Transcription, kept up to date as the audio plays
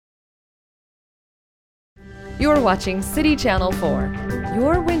You're watching City Channel 4,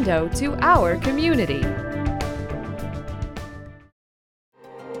 your window to our community.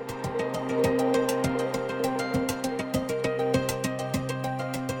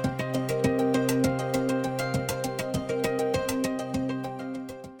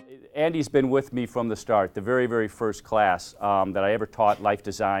 Andy's been with me from the start, the very, very first class that I ever taught life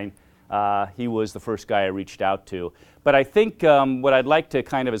design. He was the first guy I reached out to. But I think what I'd like to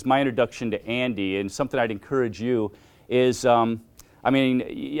kind of, as my introduction to Andy, and something I'd encourage you, is, I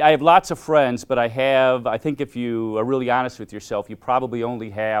have lots of friends, but I think if you are really honest with yourself, you probably only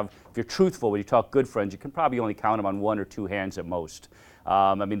have, if you're truthful when you talk good friends, you can probably only count them on one or two hands at most.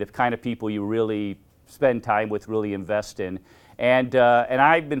 The kind of people you really spend time with, really invest in. And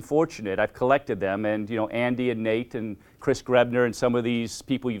I've been fortunate. I've collected them, and Andy and Nate and Chris Grebner and some of these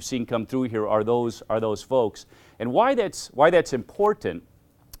people you've seen come through here are those folks. And why that's important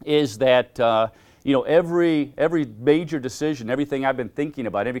is that every major decision, everything I've been thinking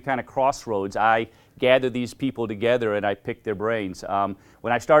about, every kind of crossroads, I gather these people together and I pick their brains.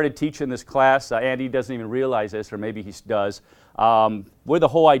 When I started teaching this class, Andy doesn't even realize this, or maybe he does. Where the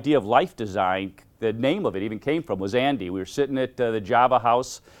whole idea of life design, the name of it even came from, was Andy. We were sitting at the Java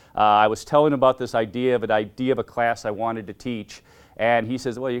house. I was telling him about this idea of a class I wanted to teach, and he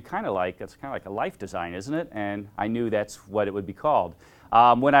says, "Well, it's kind of like a life design, isn't it?" And I knew that's what it would be called.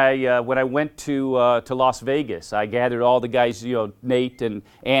 When I went to Las Vegas, I gathered all the guys, Nate and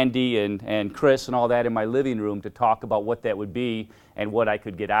Andy and Chris and all that in my living room to talk about what that would be and what I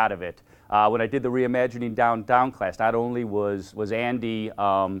could get out of it. When I did the Reimagining Downtown class, not only was Andy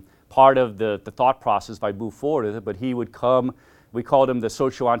part of the thought process if I moved forward with it, but he would come. We called him the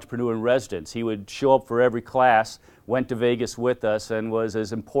social entrepreneur in residence. He would show up for every class, went to Vegas with us, and was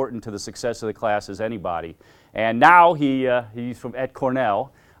as important to the success of the class as anybody. And now he's at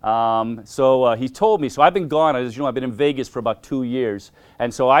Cornell. So he told me, so I've been gone, as you know, I've been in Vegas for about 2 years,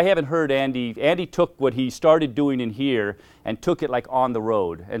 and so I haven't heard Andy. Andy took what he started doing in here and took it like on the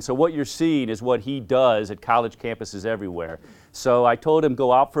road. And so what you're seeing is what he does at college campuses everywhere. So I told him,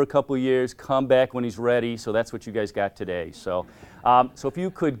 go out for a couple of years, come back when he's ready, so that's what you guys got today. So, so if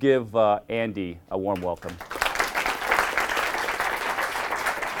you could give Andy a warm welcome.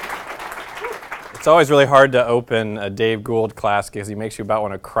 It's always really hard to open a Dave Gould class because he makes you about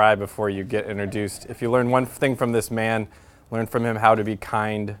want to cry before you get introduced. If you learn one thing from this man, learn from him how to be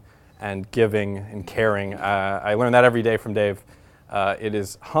kind and giving and caring. I learn that every day from Dave. It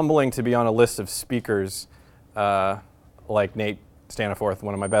is humbling to be on a list of speakers like Nate Staniforth,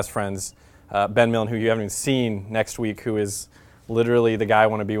 one of my best friends, Ben Millen, who you haven't even seen next week, who is literally the guy I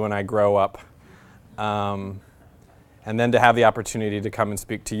want to be when I grow up. And then to have the opportunity to come and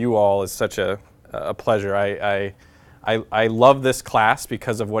speak to you all is such a pleasure. I love this class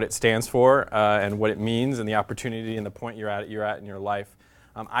because of what it stands for and what it means and the opportunity and the point you're at in your life.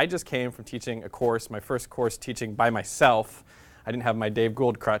 I just came from teaching a course, my first course teaching by myself. I didn't have my Dave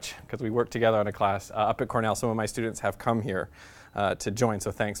Gould crutch because we worked together on a class up at Cornell. Some of my students have come here to join,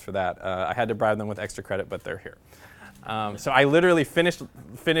 so thanks for that. I had to bribe them with extra credit, but they're here. So I literally finished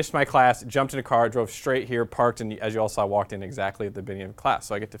my class, jumped in a car, drove straight here, parked, and as you all saw, walked in exactly at the beginning of the class.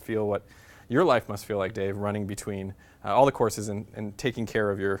 So I get to feel what your life must feel like, Dave, running between all the courses and taking care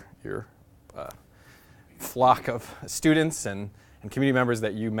of your flock of students and community members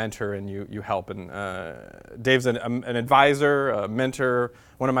that you mentor and you help. And Dave's an advisor, a mentor,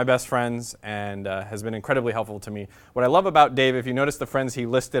 one of my best friends, and has been incredibly helpful to me. What I love about Dave, if you notice the friends he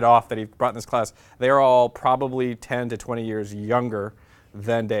listed off that he brought in this class, they are all probably 10 to 20 years younger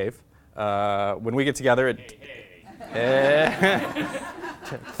than Dave. When we get together,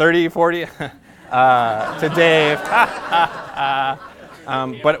 30, 40 to Dave.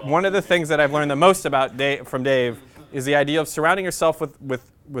 But one of the things that I've learned the most about from Dave is the idea of surrounding yourself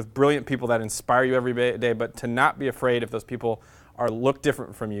with brilliant people that inspire you every day, but to not be afraid if those people look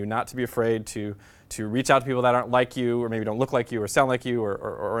different from you, not to be afraid to reach out to people that aren't like you or maybe don't look like you or sound like you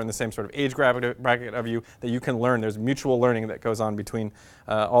or in the same sort of age bracket of you, that you can learn. There's mutual learning that goes on between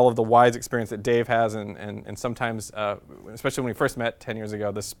all of the wise experience that Dave has and sometimes, especially when we first met 10 years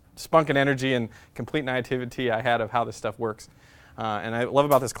ago, this spunk and energy and complete naivety I had of how this stuff works. And I love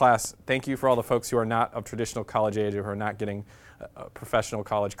about this class, thank you for all the folks who are not of traditional college age or who are not getting professional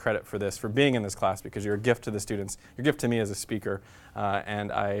college credit for this, for being in this class, because you're a gift to the students, you're a gift to me as a speaker,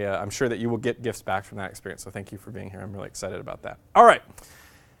 and I'm sure that you will get gifts back from that experience. So thank you for being here. I'm really excited about that. All right.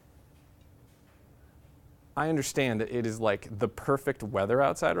 I understand that it is like the perfect weather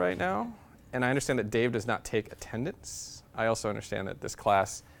outside right now, and I understand that Dave does not take attendance. I also understand that this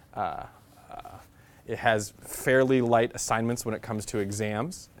class it has fairly light assignments when it comes to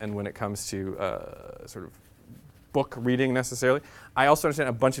exams and when it comes to sort of book reading necessarily. I also understand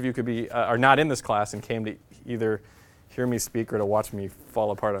a bunch of you could be are not in this class and came to either hear me speak or to watch me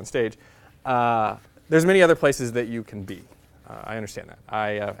fall apart on stage. There's many other places that you can be. I understand that.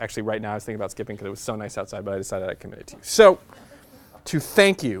 I actually right now I was thinking about skipping because it was so nice outside, but I decided I'd commit it to you. So to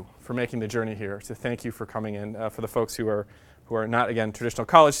thank you for making the journey here, to thank you for coming in, for the folks who are not, again, traditional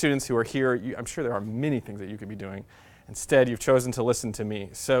college students who are here, I'm sure there are many things that you could be doing. Instead, you've chosen to listen to me.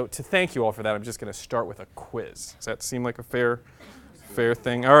 So to thank you all for that, I'm just going to start with a quiz. Does that seem like a fair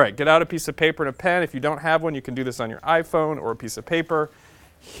thing? All right, get out a piece of paper and a pen. If you don't have one, you can do this on your iPhone or a piece of paper.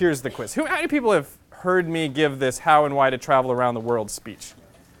 Here's the quiz. How many people have heard me give this how and why to travel around the world speech?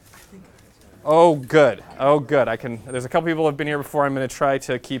 Oh, good. Oh, good. There's a couple people who have been here before. I'm going to try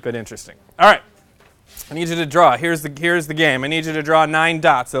to keep it interesting. All right. I need you to draw. Here's the game. I need you to draw 9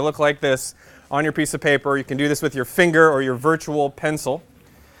 dots that look like this on your piece of paper. You can do this with your finger or your virtual pencil.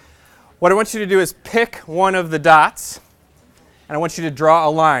 What I want you to do is pick one of the dots, and I want you to draw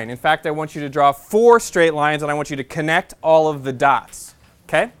a line. In fact, I want you to draw 4 straight lines, and I want you to connect all of the dots.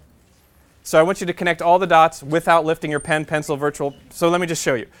 Okay? So I want you to connect all the dots without lifting your pen, pencil, virtual. So let me just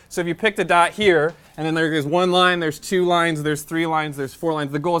show you. So if you pick the dot here, and then there's 1 line, there's 2 lines, there's 3 lines, there's 4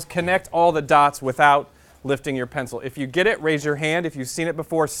 lines. The goal is connect all the dots without lifting your pencil. If you get it, raise your hand. If you've seen it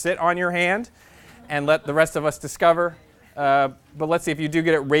before, sit on your hand and let the rest of us discover. But let's see, if you do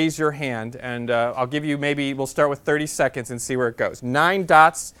get it, raise your hand. And I'll give you we'll start with 30 seconds and see where it goes. 9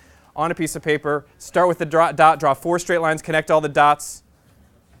 dots on a piece of paper. Start with the dot, draw 4 straight lines, connect all the dots,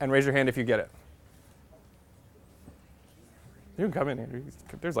 and raise your hand if you get it. You can come in here.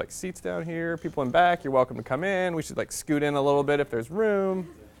 There's like seats down here, people in back. You're welcome to come in. We should scoot in a little bit if there's room.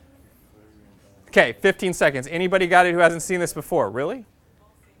 Okay, 15 seconds. Anybody got it who hasn't seen this before? Really?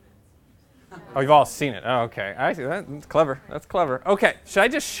 Oh, you've all seen it. Oh, okay. I see that. That's clever. That's clever. Okay, should I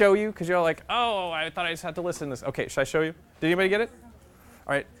just show you? Because you're all like, oh, I thought I just had to listen to this. Okay, should I show you? Did anybody get it?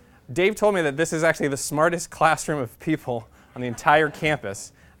 All right. Dave told me that this is actually the smartest classroom of people on the entire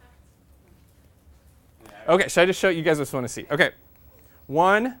campus. Okay, should I just show you? You guys just want to see. Okay.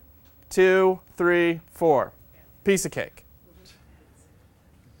 1, 2, 3, 4. Piece of cake.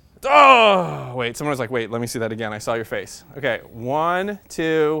 Oh, wait, someone was like, wait, let me see that again. I saw your face. Okay, 1,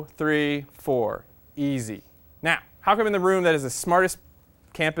 2, 3, 4. Easy. Now, how come in the room that is the smartest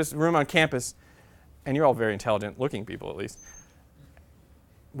room on campus, and you're all very intelligent looking people at least,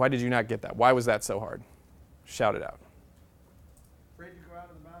 why did you not get that? Why was that so hard? Shout it out. Afraid to go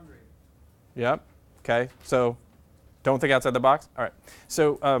out of the boundary. Yep. Okay, so don't think outside the box? All right.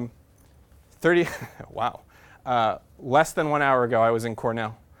 So 30, wow. Less than 1 hour ago, I was in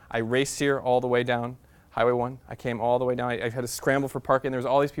Cornell. I raced here all the way down Highway 1. I came all the way down. I had to scramble for parking. There was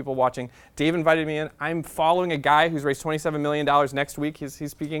all these people watching. Dave invited me in. I'm following a guy who's raised $27 million next week. He's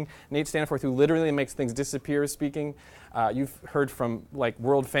speaking, Nate Stanforth, who literally makes things disappear speaking. You've heard from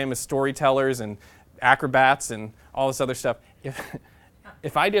world famous storytellers and acrobats and all this other stuff.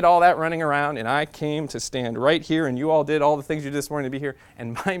 If I did all that running around and I came to stand right here and you all did all the things you did this morning to be here,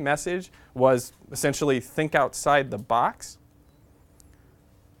 and my message was essentially think outside the box,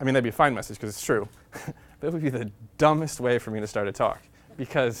 I mean, that'd be a fine message because it's true. But it would be the dumbest way for me to start a talk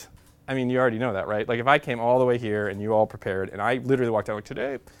because, I mean, you already know that, right? If I came all the way here and you all prepared and I literally walked out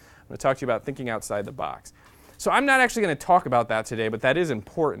today, I'm going to talk to you about thinking outside the box. So I'm not actually going to talk about that today, but that is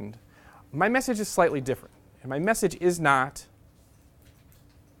important. My message is slightly different. And my message is not,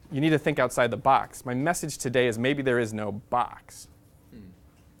 you need to think outside the box. My message today is maybe there is no box. And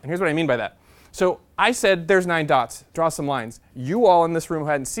here's what I mean by that. So I said there's 9 dots, draw some lines. You all in this room who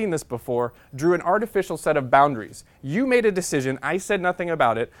hadn't seen this before drew an artificial set of boundaries. You made a decision, I said nothing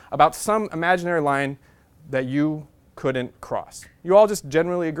about it, about some imaginary line that you couldn't cross. You all just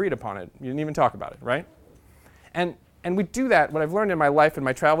generally agreed upon it. You didn't even talk about it, right? And we do that, what I've learned in my life and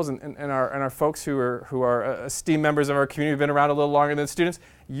my travels and our folks who are esteemed members of our community, who've been around a little longer than students,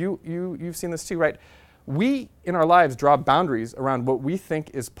 you've seen this too, right? We, in our lives, draw boundaries around what we think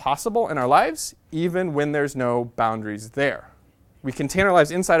is possible in our lives, even when there's no boundaries there. We contain our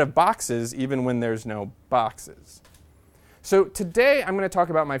lives inside of boxes, even when there's no boxes. So today, I'm going to talk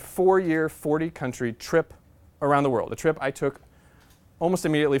about my 4-year, 40-country trip around the world, a trip I took almost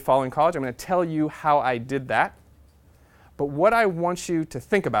immediately following college. I'm going to tell you how I did that. But what I want you to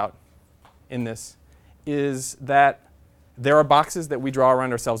think about in this is that there are boxes that we draw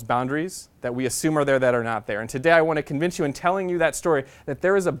around ourselves, boundaries that we assume are there that are not there. And today I want to convince you in telling you that story that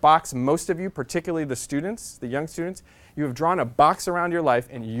there is a box, most of you, particularly the students, the young students, you have drawn a box around your life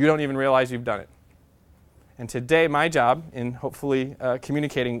and you don't even realize you've done it. And today my job in hopefully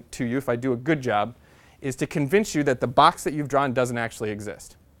communicating to you, if I do a good job, is to convince you that the box that you've drawn doesn't actually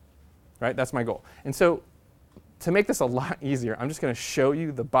exist. Right? That's my goal. And so to make this a lot easier, I'm just going to show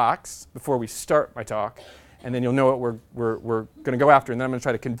you the box before we start my talk, and then you'll know what we're going to go after, and then I'm going to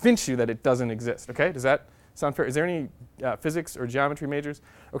try to convince you that it doesn't exist. Okay? Does that sound fair? Is there any physics or geometry majors?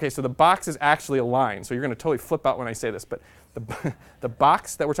 Okay, so the box is actually a line, so you're going to totally flip out when I say this, but the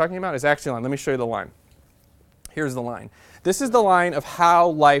box that we're talking about is actually a line. Let me show you the line. Here's the line. This is the line of how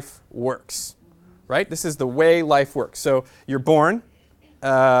life works, right? This is the way life works. So you're born,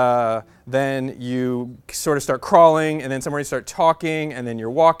 then you sort of start crawling, and then somewhere you start talking, and then you're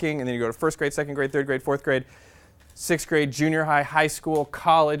walking, and then you go to first grade, second grade, third grade, fourth grade, sixth grade, junior high, high school,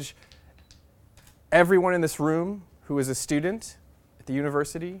 college. Everyone in this room who is a student at the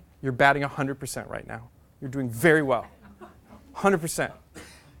university, you're batting 100% right now. You're doing very well. 100%.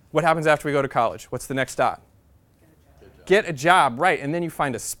 What happens after we go to college? What's the next stop? Get a job, right. And then you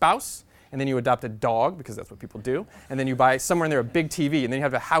find a spouse, and then you adopt a dog, because that's what people do. And then you buy somewhere in there a big TV, and then you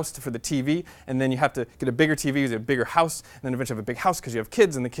have a house for the TV, and then you have to get a bigger TV, a bigger house, and then eventually have a big house because you have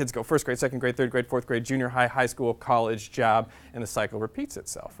kids, and the kids go first grade, second grade, third grade, fourth grade, junior high, high school, college, job, and the cycle repeats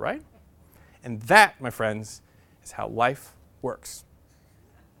itself, right? And that, my friends, is how life works.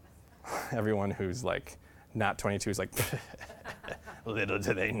 Everyone who's like not 22 is like, little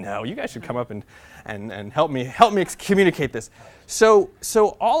do they know. You guys should come up and help me communicate this. So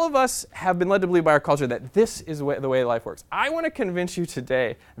all of us have been led to believe by our culture that this is the way life works. I want to convince you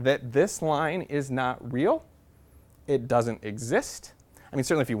today that this line is not real. It doesn't exist. I mean,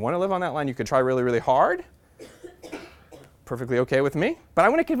 certainly if you want to live on that line, you could try really, really hard. Perfectly okay with me. But I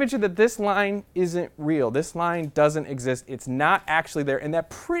want to convince you that this line isn't real. This line doesn't exist. It's not actually there. And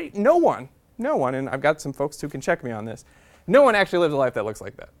that no one, and I've got some folks who can check me on this, no one actually lives a life that looks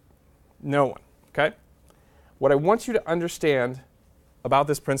like that. No one, okay? What I want you to understand about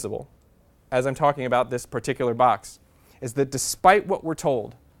this principle, as I'm talking about this particular box, is that despite what we're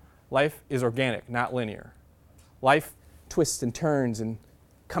told, life is organic, not linear. Life twists and turns and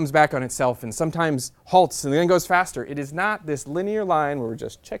comes back on itself and sometimes halts and then goes faster. It is not this linear line where we're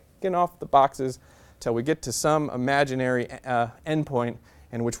just checking off the boxes till we get to some imaginary endpoint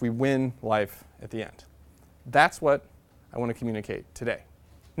in which we win life at the end. That's what I want to communicate today.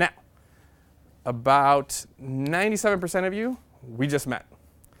 Now, about 97% of you, we just met.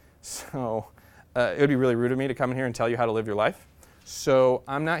 So it would be really rude of me to come in here and tell you how to live your life. So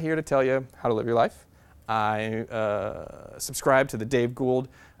I'm not here to tell you how to live your life. I subscribe to the Dave Gould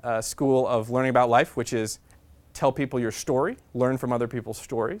School of Learning About Life, which is tell people your story, learn from other people's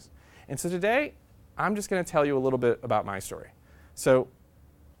stories. And so today, I'm just going to tell you a little bit about my story. So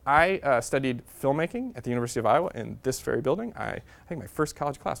I studied filmmaking at the University of Iowa in this very building. I think my first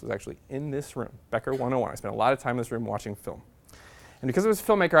college class was actually in this room, Becker 101. I spent a lot of time in this room watching film. And because I was a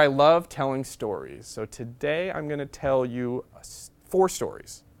filmmaker, I love telling stories. So today, I'm going to tell you 4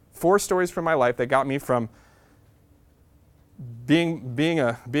 stories. 4 stories from my life that got me from being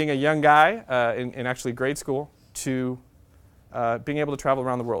a young guy in actually grade school to being able to travel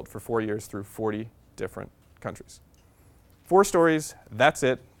around the world for 4 years through 40 different countries. 4 stories, that's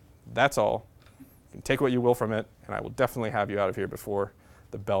it, that's all. You can take what you will from it, and I will definitely have you out of here before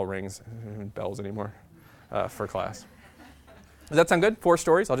the bell rings, bells anymore, for class. Does that sound good? 4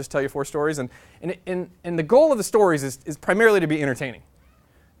 stories, I'll just tell you 4 stories. And the goal of the stories is primarily to be entertaining.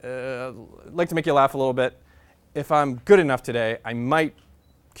 I'd like to make you laugh a little bit. If I'm good enough today, I might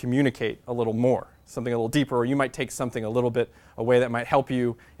communicate a little more, something a little deeper, or you might take something a little bit away that might help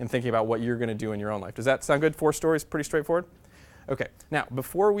you in thinking about what you're going to do in your own life. Does that sound good? 4 stories, pretty straightforward? Okay, now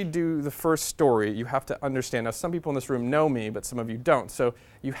before we do the first story, you have to understand, now some people in this room know me, but some of you don't, so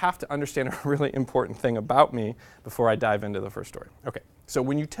you have to understand a really important thing about me before I dive into the first story. Okay, so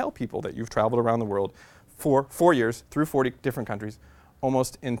when you tell people that you've traveled around the world for 4 years through 40 different countries,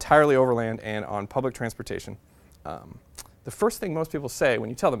 almost entirely overland and on public transportation, the first thing most people say when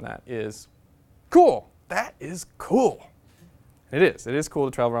you tell them that is, cool, that is cool. It is cool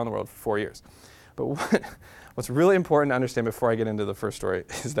to travel around the world for 4 years. But what's really important to understand before I get into the first story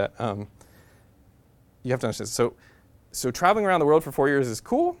is that you have to understand. So traveling around the world for 4 years is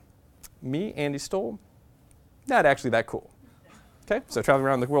cool. Me, Andy Stoll, not actually that cool. Okay, so traveling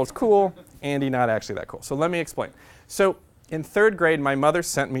around the world is cool. Andy, not actually that cool. So let me explain. So in 3rd grade, my mother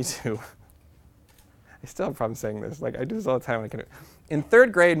sent me to, I still have a problem saying this, like I do this all the time when I can do it. In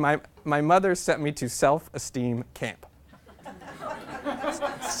 3rd grade, my mother sent me to self-esteem camp.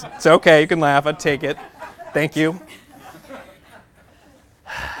 It's okay, you can laugh, I'd take it. Thank you.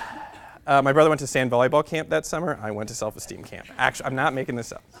 My brother went to sand volleyball camp that summer. I went to self-esteem camp. Actually, I'm not making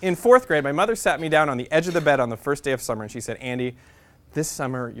this up. In 4th grade, my mother sat me down on the edge of the bed on the first day of summer, and she said, Andy, this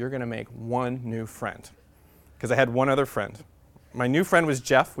summer you're going to make one new friend. Because I had one other friend. My new friend was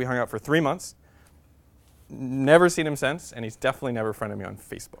Jeff. We hung out for 3 months. never seen him since, and he's definitely never friended me on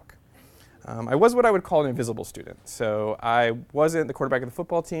Facebook. I was what I would call an invisible student. So I wasn't the quarterback of the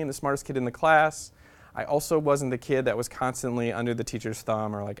football team, the smartest kid in the class. I also wasn't the kid that was constantly under the teacher's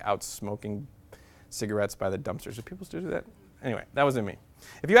thumb or like out smoking cigarettes by the dumpsters. Do people still do that? Anyway, that wasn't me.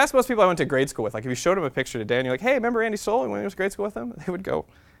 If you ask most people I went to grade school with, like if you showed them a picture today and you're like, hey, remember Andy Stoll when you went to grade school with him? They would go,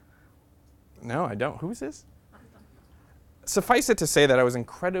 no, I don't. Who is this? Suffice it to say that I was an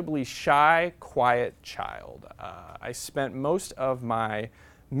incredibly shy, quiet child. I spent most of my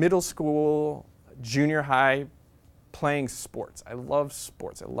middle school, junior high playing sports. I love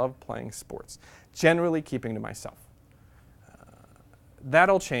sports. I love playing sports, generally keeping to myself.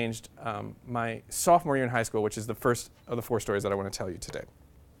 That all changed my sophomore year in high school, which is the first of the 4 stories that I want to tell you today.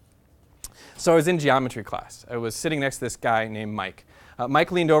 So I was in geometry class. I was sitting next to this guy named Mike.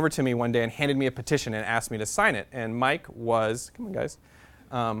 Mike leaned over to me one day and handed me a petition and asked me to sign it. And Mike was, come on guys,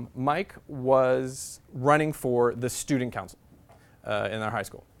 Mike was running for the student council in our high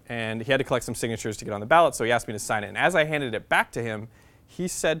school. And he had to collect some signatures to get on the ballot, so he asked me to sign it. And as I handed it back to him, he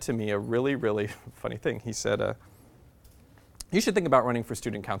said to me a really, really funny thing. He said, you should think about running for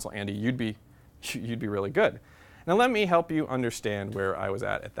student council, Andy. You'd be really good. Now let me help you understand where I was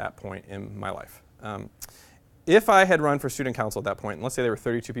at that point in my life. If I had run for student council at that point, and let's say there were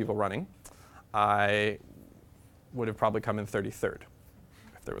 32 people running, I would have probably come in 33rd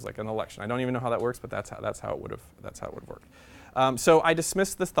if there was like an election. I don't even know how that works, but that's how it would work. So I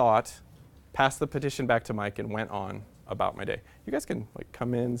dismissed the thought, passed the petition back to Mike, and went on about my day. You guys can like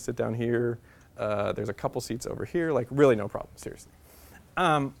come in, sit down here. There's a couple seats over here. Like really no problem, seriously.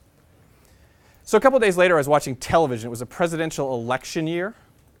 So a couple days later, I was watching television. It was a presidential election year,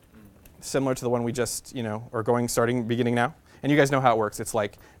 similar to the one we just, beginning now. And you guys know how it works. It's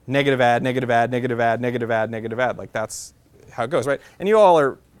like negative ad, negative ad, negative ad, negative ad, negative ad. Like that's how it goes, right? And you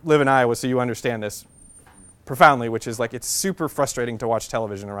all live in Iowa, so you understand this profoundly, which is like it's super frustrating to watch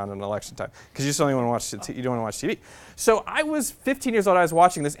television around an election time because you just don't want to watch you don't want to watch TV. So I was 15 years old. I was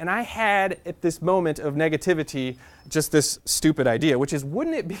watching this, and I had at this moment of negativity just this stupid idea, which is,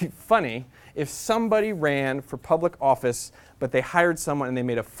 wouldn't it be funny if somebody ran for public office, but they hired someone and they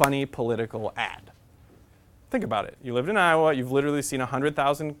made a funny political ad? Think about it. You lived in Iowa. You've literally seen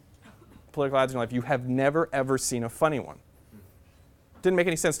 100,000 political ads in your life. You have never ever seen a funny one. Didn't make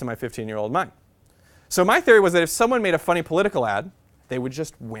any sense to my 15-year-old mind. So my theory was that if someone made a funny political ad, they would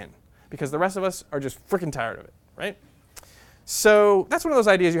just win because the rest of us are just freaking tired of it, right? So that's one of those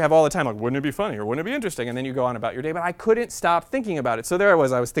ideas you have all the time, like, wouldn't it be funny or wouldn't it be interesting? And then you go on about your day, but I couldn't stop thinking about it. So there I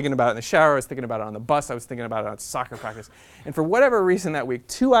was thinking about it in the shower, I was thinking about it on the bus, I was thinking about it on soccer practice. And for whatever reason that week,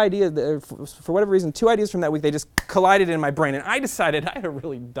 two ideas from that week, they just collided in my brain. And I decided, I had a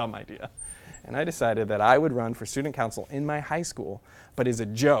really dumb idea. And I decided that I would run for student council in my high school, but as a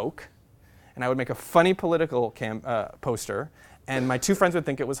joke. And I would make a funny political poster, and my 2 friends would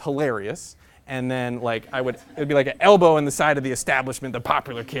think it was hilarious. And then like it would be like an elbow in the side of the establishment, the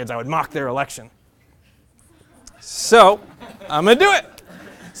popular kids. I would mock their election. So I'm gonna do it.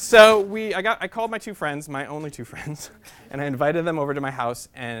 So I called my 2 friends, my only 2 friends, and I invited them over to my house,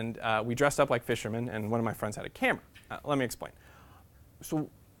 and we dressed up like fishermen. And one of my friends had a camera. Let me explain. So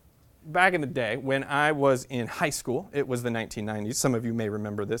back in the day, when I was in high school, it was the 1990s. Some of you may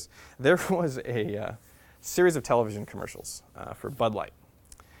remember this. There was a series of television commercials for Bud Light.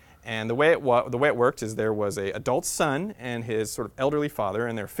 And the way it worked is there was an adult son and his sort of elderly father,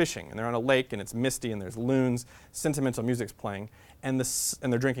 and they're fishing. And they're on a lake, and it's misty, and there's loons, sentimental music's playing, and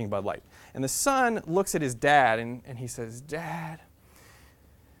they're drinking Bud Light. And the son looks at his dad, and he says, "Dad,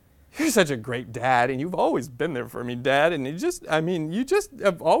 you're such a great dad, and you've always been there for me, Dad. And you just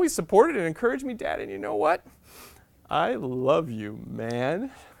have always supported and encouraged me, Dad. And you know what? I love you,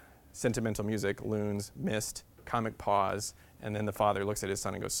 man." Sentimental music, loons, mist, comic pause, and then the father looks at his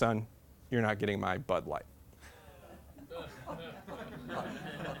son and goes, "Son, you're not getting my Bud Light."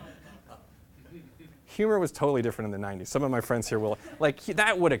 Humor was totally different in the 90s. Some of my friends here will,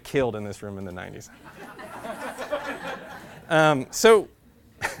 that would have killed in this room in the 90s. So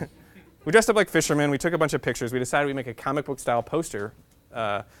we dressed up like fishermen. We took a bunch of pictures. We decided we'd make a comic book style poster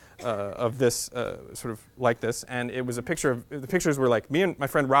of this, sort of like this. And it was a picture of, the pictures were like me and my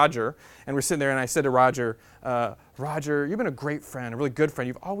friend Roger. And we're sitting there, and I said to Roger, "Roger, you've been a great friend, a really good friend.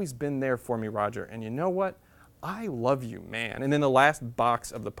 You've always been there for me, Roger. And you know what? I love you, man." And then the last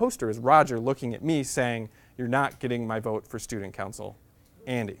box of the poster is Roger looking at me saying, "You're not getting my vote for student council,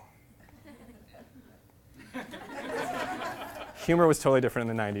 Andy." Humor was totally different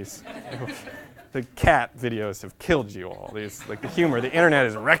in the 90s. The cat videos have killed you all. The humor, the internet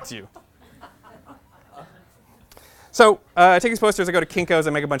has wrecked you. So I take these posters, I go to Kinko's,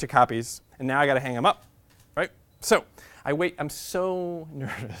 I make a bunch of copies, and now I got to hang them up. So I wait. I'm so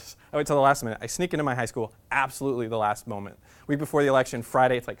nervous. I wait till the last minute. I sneak into my high school, absolutely the last moment. Week before the election,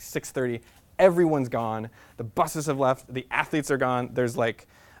 Friday, it's like 6:30. Everyone's gone. The buses have left. The athletes are gone. There's like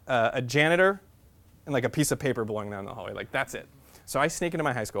a janitor and like a piece of paper blowing down the hallway. Like, that's it. So I sneak into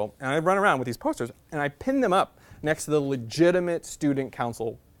my high school, and I run around with these posters, and I pin them up next to the legitimate student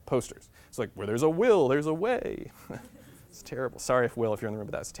council posters. It's like, where there's a will, there's a way. It's terrible. Sorry if Will, if you're in the room,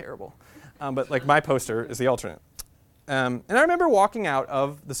 but that's terrible. But like my poster is the alternate. And I remember walking out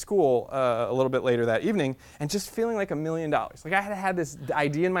of the school a little bit later that evening and just feeling like $1 million. Like, I had this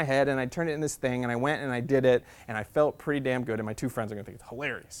idea in my head, and I turned it into this thing, and I went and I did it, and I felt pretty damn good, and my two friends are going to think it's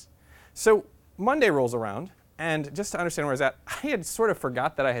hilarious. So Monday rolls around, and just to understand where I was at, I had sort of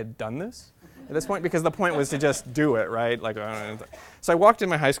forgot that I had done this at this point, because the point was to just do it, right? Like, so I walked in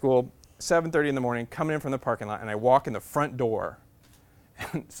my high school, 7:30 in the morning, coming in from the parking lot, and I walk in the front door.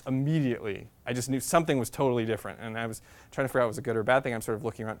 And immediately, I just knew something was totally different. And I was trying to figure out if it was a good or a bad thing. I'm sort of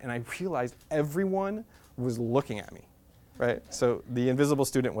looking around, and I realized everyone was looking at me, right? So the invisible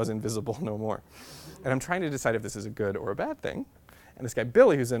student was invisible no more. And I'm trying to decide if this is a good or a bad thing. And this guy,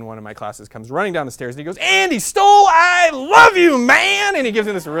 Billy, who's in one of my classes, comes running down the stairs, and he goes, "Andy Stoll, I love you, man!" And he gives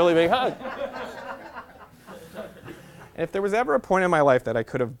me this really big hug. And if there was ever a point in my life that I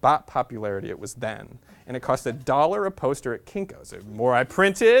could have bought popularity, it was then. And it cost $1 a poster at Kinko's. The more I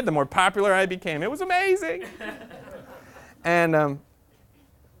printed, the more popular I became. It was amazing. And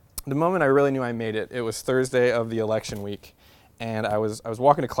the moment I really knew I made it, it was Thursday of the election week. And I was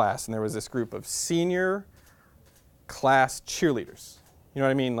walking to class, and there was this group of senior class cheerleaders. You know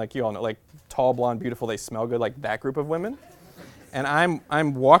what I mean? Like, you all know, like tall, blonde, beautiful, they smell good, like that group of women. And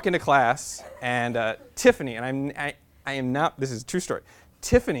I'm walking to class, and Tiffany, and I am not, this is a true story.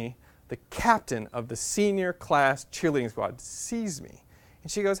 Tiffany, the captain of the senior class cheerleading squad, sees me. And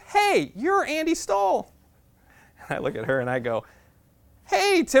she goes, "Hey, you're Andy Stoll." And I look at her and I go,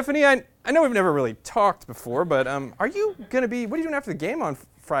 "Hey, Tiffany, I know we've never really talked before, but are you going to be, what are you doing after the game on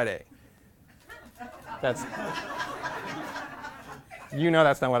Friday?" That's, you know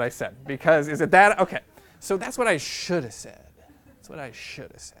that's not what I said. Because, is it that? Okay. So that's what I should have said. That's what I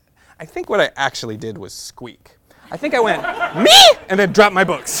should have said. I think what I actually did was squeak. I think I went, "Me?" and then dropped my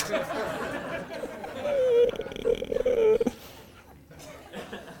books.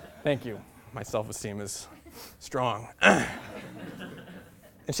 Thank you. My self-esteem is strong. And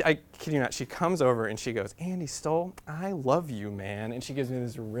I kid you not, she comes over and she goes, "Andy Stoll, I love you, man." And she gives me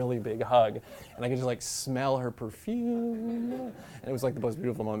this really big hug. And I could just like smell her perfume. And it was like the most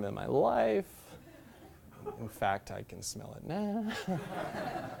beautiful moment in my life. In fact, I can smell it now.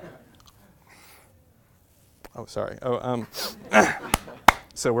 Oh, sorry.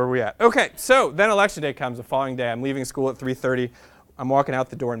 So where are we at? Okay, so then election day comes the following day. I'm leaving school at 3:30. I'm walking out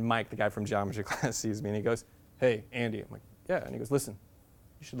the door, and Mike, the guy from geometry class, sees me, and he goes, "Hey, Andy." I'm like, "Yeah." And he goes, "Listen,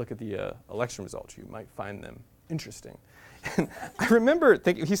 you should look at the election results. You might find them interesting." And I remember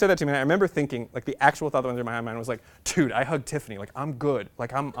thinking, he said that to me, and I remember thinking, like the actual thought that went through my mind was like, "Dude, I hugged Tiffany. Like, I'm good.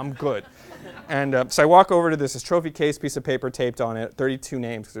 Like, I'm good." And so I walk over to this trophy case, piece of paper taped on it, 32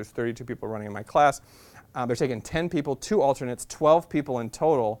 names, because there's 32 people running in my class. They're taking 10 people, 2 alternates, 12 people in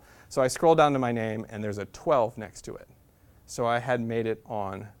total. So I scroll down to my name, and there's a 12 next to it. So I had made it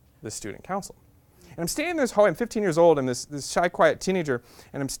on the student council. And I'm standing in this hallway. I'm 15 years old. I'm this shy, quiet teenager.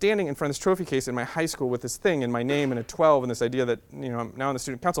 And I'm standing in front of this trophy case in my high school with this thing and my name and a 12 and this idea that, you know, I'm now on the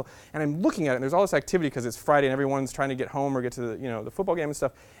student council. And I'm looking at it, and there's all this activity because it's Friday and everyone's trying to get home or get to the, you know, the football game and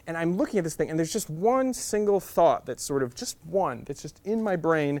stuff. And I'm looking at this thing, and there's just one single thought that's sort of just one that's just in my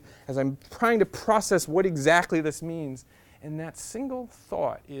brain as I'm trying to process what exactly this means. And that single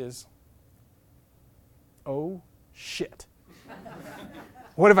thought is, "Oh, shit.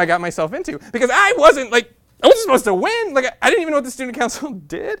 What have I got myself into?" Because I wasn't supposed to win. Like, I didn't even know what the student council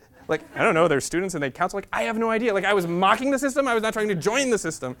did. Like, I don't know, there's students and they council. Like, I have no idea. Like, I was mocking the system. I was not trying to join the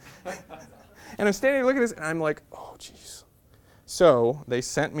system. And I'm standing there looking at this, and I'm like, oh, jeez. So they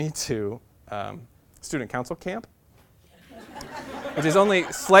sent me to student council camp, which is only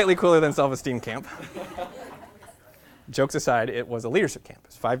slightly cooler than self-esteem camp. Jokes aside, it was a leadership camp. It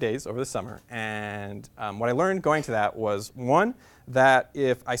was 5 days over the summer. And what I learned going to that was, one, that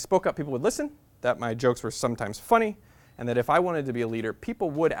if I spoke up, people would listen, that my jokes were sometimes funny, and that if I wanted to be a leader, people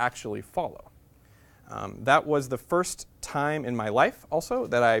would actually follow. That was the first time in my life also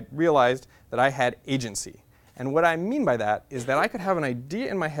that I realized that I had agency. And what I mean by that is that I could have an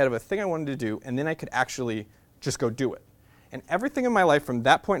idea in my head of a thing I wanted to do, and then I could actually just go do it. And everything in my life from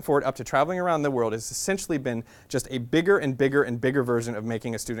that point forward up to traveling around the world has essentially been just a bigger and bigger and bigger version of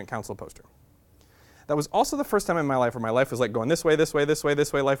making a student council poster. that was also the first time in my life where my life was like going this way, this way, this way,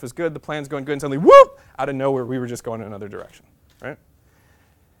 this way. Life was good. The plan's going good. And suddenly, whoop, out of nowhere, we were just going in another direction, right?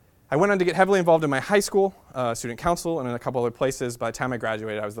 I went on to get heavily involved in my high school, student council, and in a couple other places. By the time I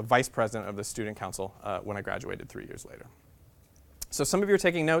graduated, I was the vice president of the student council when I graduated 3 years later. So some of you are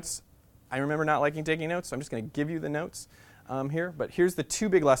taking notes. I remember not liking taking notes, so I'm just going to give you the notes here. But here's the two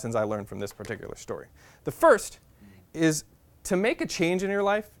big lessons I learned from this particular story. The first is to make a change in your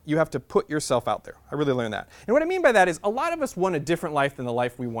life, you have to put yourself out there. I really learned that. And what I mean by that is a lot of us want a different life than the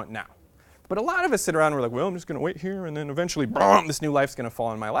life we want now. But a lot of us sit around and we're like, well, I'm just going to wait here, and then eventually, boom, this new life's going to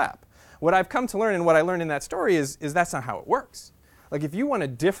fall in my lap. What I've come to learn, and what I learned in that story, is that's not how it works. Like, if you want a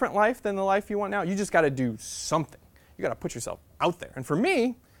different life than the life you want now, you just got to do something. You got to put yourself out there. And for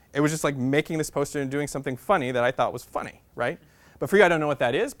me, it was just like making this poster and doing something funny that I thought was funny, right? But for you, I don't know what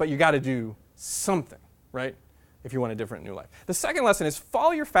that is, but you got to do something, right? If you want a different new life. The second lesson is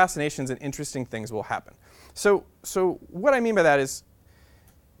follow your fascinations and interesting things will happen. So what I mean by that is,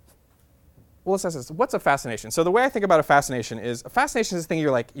 well, let's ask this. What's a fascination? So the way I think about a fascination is this thing you're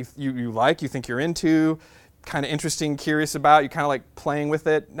like, you think you're into, kind of interesting, curious about, you're kind of like playing with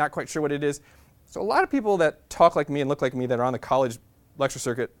it, not quite sure what it is. So a lot of people that talk like me and look like me that are on the college lecture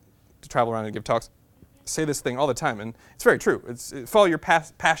circuit to travel around and give talks say this thing all the time, and it's very true. Follow your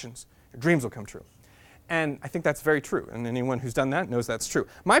passions, your dreams will come true. And I think that's very true, and anyone who's done that knows that's true.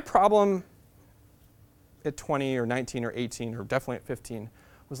 My problem at 20 or 19 or 18 or definitely at 15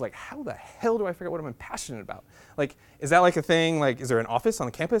 was like, how the hell do I figure out what I'm passionate about? Like, is that like a thing? Like, is there an office on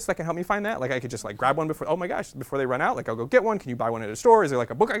the campus that can help me find that? Like, I could just like grab one before, oh my gosh, before they run out, like I'll go get one. Can you buy one at a store? Is there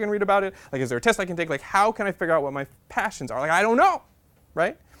like a book I can read about it? Like, is there a test I can take? Like, how can I figure out what my passions are? Like, I don't know,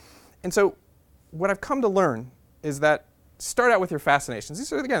 right? And so what I've come to learn is that start out with your fascinations.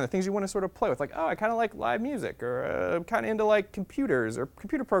 These are, again, the things you want to sort of play with. Like, oh, I kind of like live music, or I'm kind of into like computers or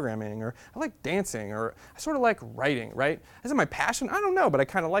computer programming, or I like dancing, or I sort of like writing, right? Is it my passion? I don't know, but I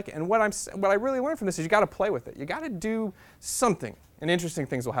kind of like it. And what I really learned from this is you got to play with it. You got to do something, and interesting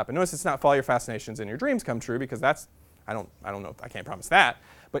things will happen. Notice it's not follow your fascinations and your dreams come true, because that's, I don't know, I can't promise that.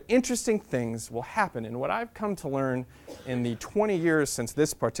 But interesting things will happen. And what I've come to learn in the 20 years since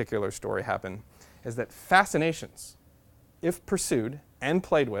this particular story happened is that fascinations, if pursued and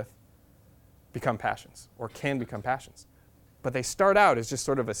played with, become passions, or can become passions. But they start out as just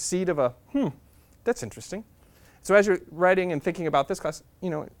sort of a seed of a, that's interesting. So as you're writing and thinking about this class,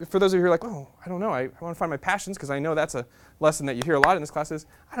 for those of you who are like, oh, I don't know, I want to find my passions, because I know that's a lesson that you hear a lot in this class is,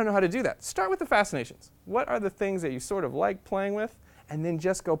 I don't know how to do that. Start with the fascinations. What are the things that you sort of like playing with? And then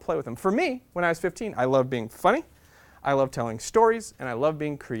just go play with them. For me, when I was 15, I loved being funny, I loved telling stories, and I loved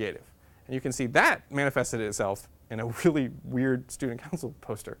being creative. And you can see that manifested itself in a really weird student council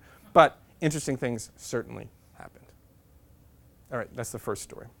poster. But interesting things certainly happened. All right, that's the first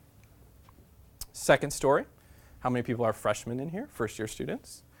story. Second story, how many people are freshmen in here, first-year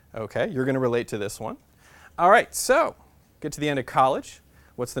students? Okay, you're going to relate to this one. All right, so get to the end of college.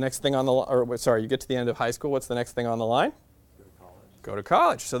 What's the next thing on the you get to the end of high school. What's the next thing on the line? Go to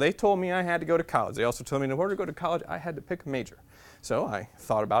college. So they told me I had to go to college. They also told me in order to go to college, I had to pick a major. So I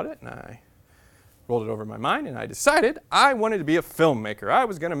thought about it, and I rolled it over in my mind, and I decided I wanted to be a filmmaker. I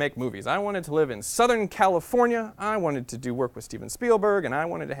was going to make movies. I wanted to live in Southern California. I wanted to do work with Steven Spielberg, and I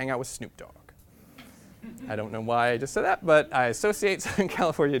wanted to hang out with Snoop Dogg. I don't know why I just said that, but I associate Southern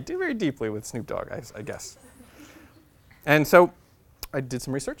California very deeply with Snoop Dogg, I guess. And so I did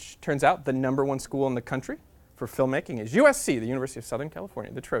some research. Turns out the #1 school in the country for filmmaking is USC, the University of Southern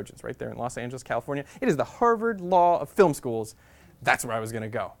California, the Trojans, right there in Los Angeles, California. It is the Harvard Law of Film Schools. That's where I was going to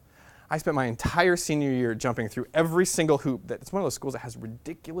go. I spent my entire senior year jumping through every single hoop. It's one of those schools that has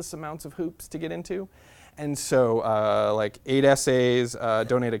ridiculous amounts of hoops to get into. And so like 8 essays,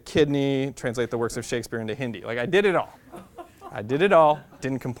 donate a kidney, translate the works of Shakespeare into Hindi. Like, I did it all. I did it all,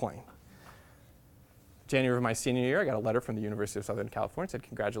 didn't complain. January of my senior year, I got a letter from the University of Southern California. It said,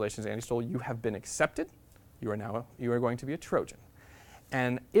 congratulations, Andy Stoll, you have been accepted. You are going to be a Trojan.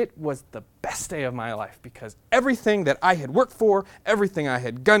 And it was the best day of my life, because everything that I had worked for, everything I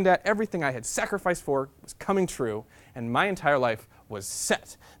had gunned at, everything I had sacrificed for was coming true, and my entire life was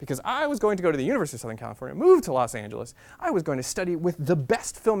set. Because I was going to go to the University of Southern California, move to Los Angeles. I was going to study with the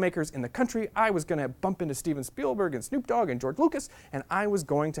best filmmakers in the country. I was going to bump into Steven Spielberg and Snoop Dogg and George Lucas, and I was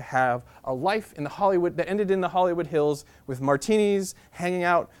going to have a life in the Hollywood that ended in the Hollywood Hills with martinis, hanging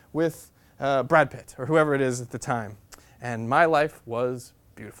out with Brad Pitt or whoever it is at the time. And my life was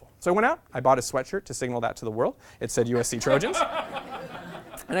beautiful. So I went out, I bought a sweatshirt to signal that to the world. It said USC Trojans.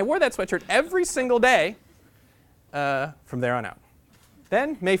 And I wore that sweatshirt every single day from there on out.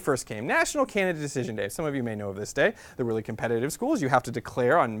 Then May 1st came, National Candidate Decision Day. Some of you may know of this day. The really competitive schools, you have to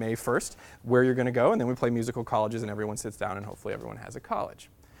declare on May 1st where you're going to go, and then we play musical colleges, and everyone sits down, and hopefully everyone has a college.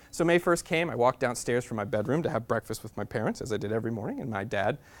 So May 1st came, I walked downstairs from my bedroom to have breakfast with my parents, as I did every morning, and my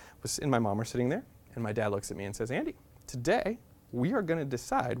dad and my mom were sitting there, and my dad looks at me and says, Andy, today we are going to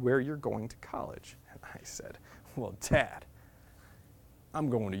decide where you're going to college. And I said, well, Dad, I'm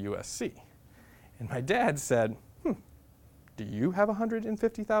going to USC. And my dad said, do you have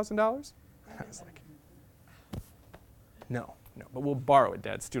 $150,000? I was like, no, but we'll borrow it,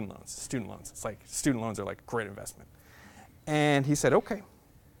 Dad, student loans. It's like, student loans are like a great investment. And he said, okay.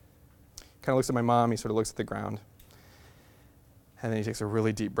 Kind of looks at my mom, he sort of looks at the ground, and then he takes a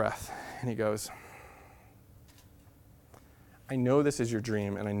really deep breath, and he goes, I know this is your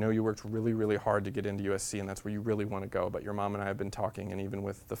dream, and I know you worked really, really hard to get into USC, and that's where you really want to go, but your mom and I have been talking, and even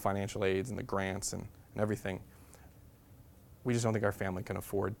with the financial aids and the grants and everything, we just don't think our family can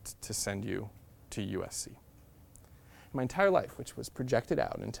afford to send you to USC. My entire life, which was projected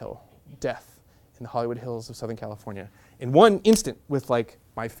out until death in the Hollywood Hills of Southern California, in one instant with like,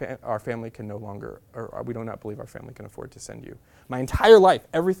 our family can no longer, or we do not believe our family can afford to send you. My entire life,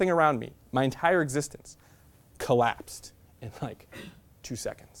 everything around me, my entire existence collapsed in like 2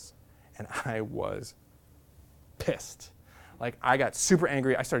 seconds. And I was pissed. Like, I got super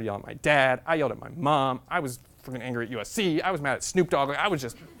angry. I started yelling at my dad. I yelled at my mom. I was freaking angry at USC. I was mad at Snoop Dogg. Like, I was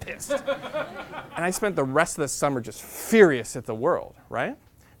just pissed. And I spent the rest of the summer just furious at the world, right?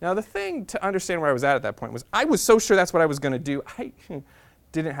 Now, the thing to understand where I was at that point was I was so sure that's what I was going to do. I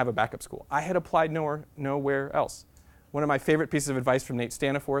didn't have a backup school. I had applied nowhere else. One of my favorite pieces of advice from Nate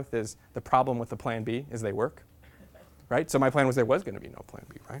Staniforth is the problem with the plan B is they work, right? So my plan was there was going to be no plan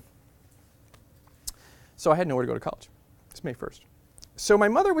B, right? So I had nowhere to go to college. It's May 1st. So my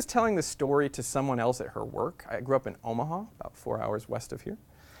mother was telling this story to someone else at her work. I grew up in Omaha, about 4 hours west of here.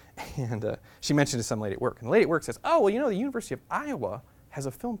 And she mentioned to some lady at work. And the lady at work says, oh, well, you know, the University of Iowa has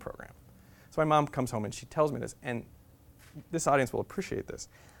a film program. So my mom comes home and she tells me this. And this audience will appreciate this.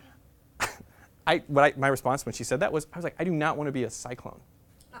 My response when she said that was, I was like, I do not want to be a cyclone.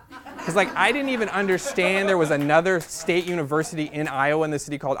 Because like, I didn't even understand there was another state university in Iowa in the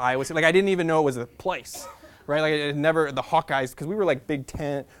city called Iowa City. Like, I didn't even know it was a place. Right, like it never, the Hawkeyes, because we were like Big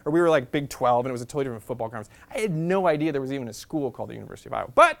 10, or we were like Big 12, and it was a totally different football conference. I had no idea there was even a school called the University of Iowa.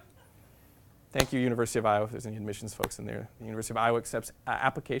 But, thank you, University of Iowa, if there's any admissions folks in there. The University of Iowa accepts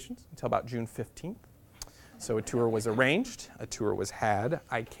applications until about June 15th. So a tour was arranged, a tour was had.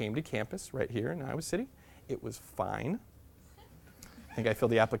 I came to campus right here in Iowa City. It was fine. I think I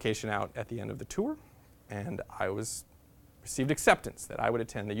filled the application out at the end of the tour, and I received acceptance that I would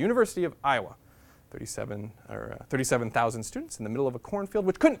attend the University of Iowa. 37,000 students in the middle of a cornfield,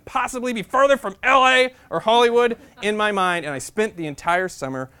 which couldn't possibly be further from LA or Hollywood in my mind. And I spent the entire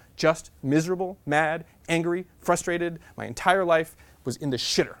summer just miserable, mad, angry, frustrated. My entire life was in the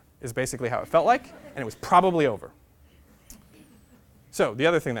shitter, is basically how it felt like. And it was probably over. So the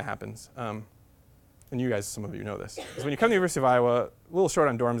other thing that happens, and you guys, some of you know this, is when you come to the University of Iowa, a little short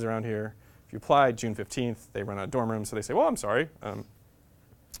on dorms around here. If you apply June 15th, they run out of dorm rooms. So they say, well, I'm sorry.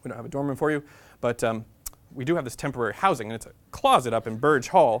 We don't have a dorm room for you. But we do have this temporary housing, and it's a closet up in Burge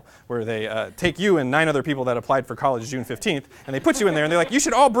Hall where they take you and 9 other people that applied for college June 15th, and they put you in there, and they're like, you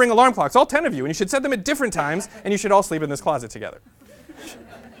should all bring alarm clocks, all 10 of you, and you should set them at different times, and you should all sleep in this closet together.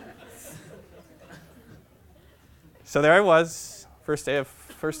 So there I was, first day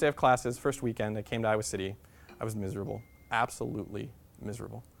of classes, first weekend. I came to Iowa City. I was miserable, absolutely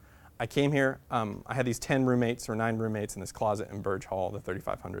miserable. I came here. I had these 10 roommates or 9 roommates in this closet in Burge Hall, the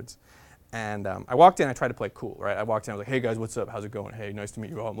 3500s. And I walked in, I tried to play cool, right? I walked in, I was like, hey guys, what's up? How's it going? Hey, nice to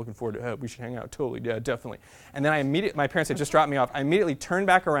meet you all. I'm looking forward to it. We should hang out. Totally, yeah, definitely. And then my parents had just dropped me off. I immediately turned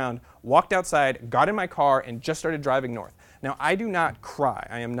back around, walked outside, got in my car, and just started driving north. Now, I do not cry.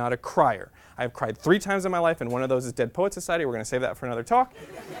 I am not a crier. I have cried 3 times in my life, and one of those is Dead Poets Society. We're going to save that for another talk.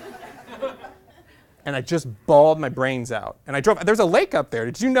 And I just bawled my brains out. And I drove, there's a lake up there.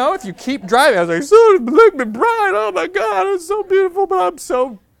 Did you know if you keep driving? I was like, so Lake McBride, oh my God, it's so beautiful, but I'm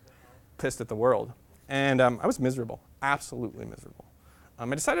so pissed at the world. And I was miserable, absolutely miserable. I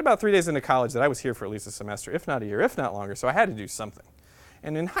decided about 3 days into college that I was here for at least a semester, if not a year, if not longer, so I had to do something.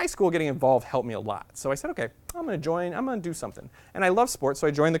 And in high school, getting involved helped me a lot. So I said, okay, I'm going to do something. And I love sports, so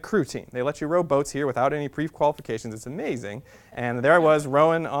I joined the crew team. They let you row boats here without any pre-qualifications. It's amazing. And there I was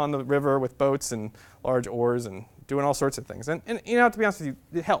rowing on the river with boats and large oars and doing all sorts of things. And you know, to be honest with you,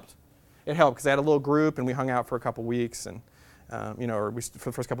 it helped. It helped because I had a little group and we hung out for a couple weeks and, for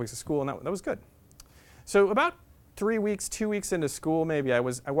the first couple weeks of school, and that was good. So about 3 weeks, 2 weeks into school maybe, I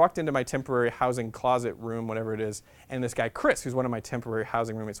walked into my temporary housing closet room, whatever it is, and this guy, Chris, who's one of my temporary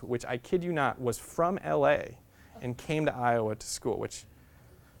housing roommates, which I kid you not, was from LA and came to Iowa to school, which,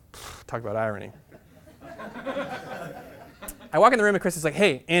 talk about irony. I walk in the room and Chris is like,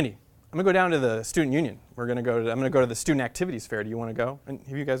 hey, Andy, I'm going to go down to the student union. I'm going to go to the student activities fair. Do you want to go? And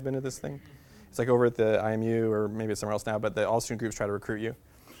have you guys been to this thing? It's like over at the IMU, or maybe it's somewhere else now, but all student groups try to recruit you.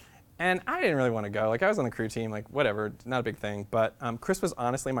 And I didn't really want to go. Like, I was on the crew team, like, whatever, not a big thing. But Chris was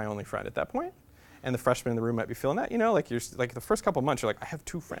honestly my only friend at that point. And the freshmen in the room might be feeling that, you know, like like the first couple months, you're like, I have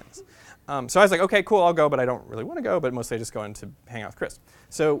 2 friends. So I was like, okay, cool, I'll go, but I don't really want to go, but mostly I just go in to hang out with Chris.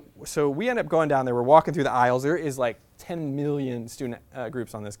 So we end up going down there. We're walking through the aisles. There is like 10 million student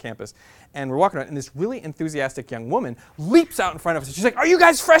groups on this campus. And we're walking around, and this really enthusiastic young woman leaps out in front of us. She's like, are you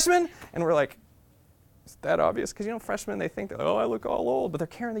guys freshmen? And we're like, is that obvious? Because, you know, freshmen, they think that, oh, I look all old, but they're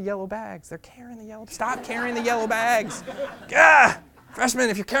carrying the yellow bags. They're carrying the yellow. Stop carrying the yellow bags. Gah! Freshmen,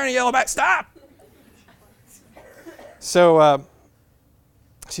 if you're carrying a yellow bag, stop. So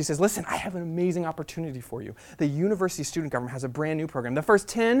she says, listen, I have an amazing opportunity for you. The university student government has a brand new program. The first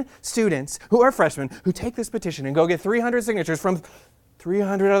 10 students who are freshmen who take this petition and go get 300 signatures from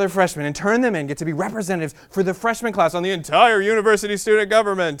 300 other freshmen and turn them in get to be representatives for the freshman class on the entire university student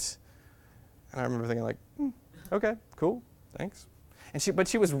government. And I remember thinking like, okay, cool, thanks. But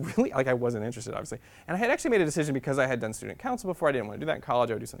she was really, like, I wasn't interested, obviously. And I had actually made a decision because I had done student council before. I didn't want to do that in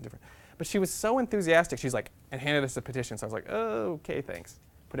college. I would do something different. But she was so enthusiastic. She's like, and handed us a petition. So I was like, oh, okay, thanks.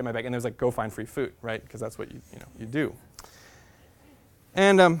 Put it in my bag. And there was like, go find free food, right? Because that's what you do.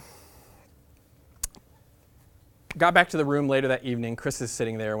 And got back to the room later that evening. Chris is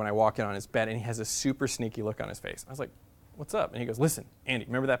sitting there when I walk in on his bed, and he has a super sneaky look on his face. I was like, what's up? And he goes, listen, Andy,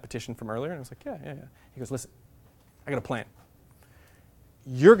 remember that petition from earlier? And I was like, yeah. He goes, listen, I got a plan.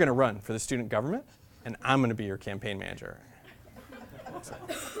 You're going to run for the student government, and I'm going to be your campaign manager.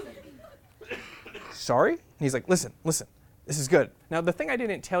 Sorry? And he's like, listen, this is good. Now, the thing I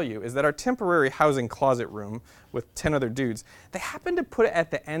didn't tell you is that our temporary housing closet room with 10 other dudes, they happened to put it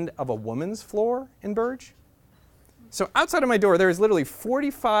at the end of a woman's floor in Burge. So outside of my door, there is literally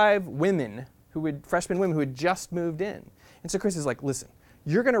 45 freshman women who had just moved in. And so Chris is like, listen,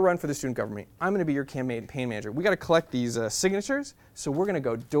 you're going to run for the student government. I'm going to be your campaign manager. We got to collect these signatures, so we're going to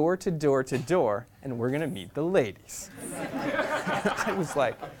go door to door to door, and we're going to meet the ladies. I was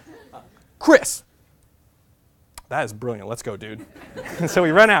like, Chris, that is brilliant. Let's go, dude. And so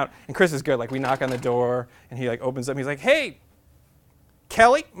we run out, and Chris is good. Like, we knock on the door, and he like opens up. And he's like, hey,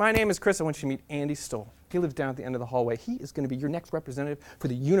 Kelly, my name is Chris. I want you to meet Andy Stoll. He lives down at the end of the hallway. He is going to be your next representative for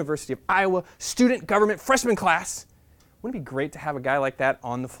the University of Iowa student government freshman class. Wouldn't it be great to have a guy like that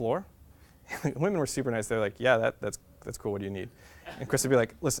on the floor? Women were super nice. They're like, yeah, that's cool. What do you need? And Chris would be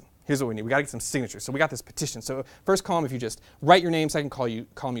like, listen, here's what we need. We got to get some signatures. So we got this petition. So first column, if you just write your name, second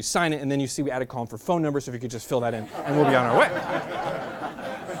column, you sign it, and then you see we added a column for phone number, so if you could just fill that in, and we'll be on our way.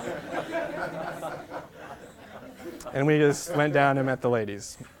 And we just went down and met the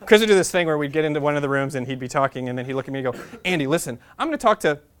ladies. Chris would do this thing where we'd get into one of the rooms, and he'd be talking, and then he'd look at me and go, Andy, listen, I'm going to talk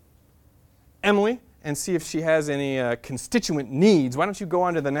to Emily and see if she has any constituent needs. Why don't you go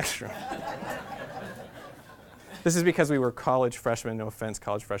on to the next room? This is because we were college freshmen, no offense,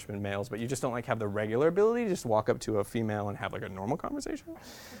 college freshman males, but you just don't like have the regular ability to just walk up to a female and have like a normal conversation.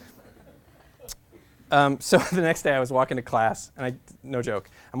 So the next day I was walking to class, and no joke,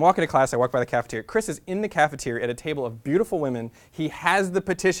 I'm walking to class, I walk by the cafeteria. Chris is in the cafeteria at a table of beautiful women. He has the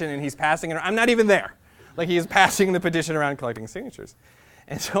petition and he's passing it around. I'm not even there. Like, he is passing the petition around collecting signatures.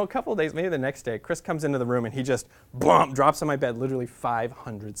 And so a couple of days, maybe the next day, Chris comes into the room and he just, boom, drops on my bed literally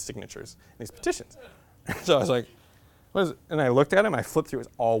 500 signatures in these petitions. So I was like, what is it? And I looked at him, I flipped through, it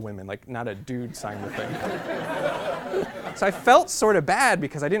was all women, like not a dude signed the thing. So I felt sort of bad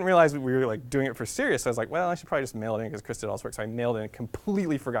because I didn't realize we were like doing it for serious. So I was like, well, I should probably just mail it in because Chris did all this work. So I mailed it and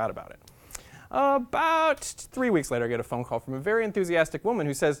completely forgot about it. About 3 weeks later, I get a phone call from a very enthusiastic woman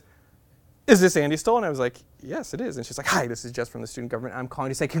who says, is this Andy Stoll? And I was like, yes, it is. And she's like, hi, this is Jess from the student government. I'm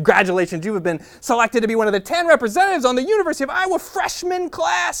calling to say congratulations, you have been selected to be one of the 10 representatives on the University of Iowa freshman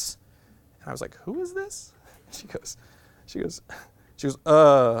class. And I was like, who is this? She goes,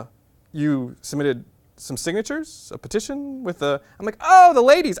 you submitted some signatures, a petition with the, I'm like, oh, the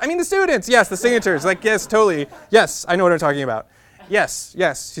ladies. I mean the students. Yes, the signatures. Like, yes, totally. Yes, I know what I'm talking about. Yes.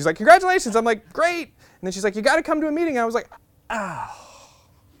 She's like, congratulations. I'm like, great. And then she's like, you got to come to a meeting. And I was like, oh.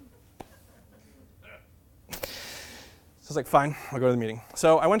 So I was like, fine, I'll go to the meeting.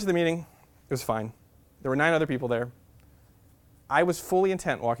 So I went to the meeting. It was fine. There were 9 other people there. I was fully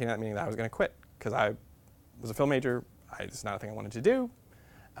intent walking to that meeting that I was going to quit because I was a film major. It's not a thing I wanted to do.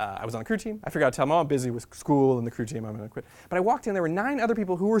 I was on the crew team. I figured out to tell them, oh, I'm busy with school and the crew team, I'm going to quit. But I walked in, there were 9 other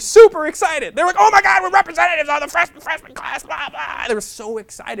people who were super excited. They were like, oh my God, we're representatives on the freshman class, blah, blah. They were so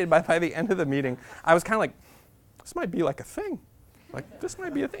excited by the end of the meeting. I was kind of like, this might be like a thing. Like, this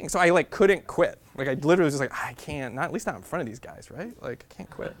might be a thing. So I like couldn't quit. Like I literally was just like, I can't, at least not in front of these guys, right? Like I can't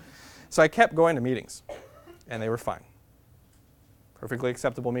quit. So I kept going to meetings and they were fine. Perfectly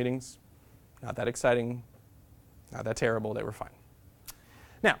acceptable meetings, not that exciting, not that terrible, they were fine.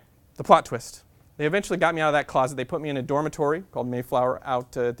 Now, the plot twist. They eventually got me out of that closet. They put me in a dormitory called Mayflower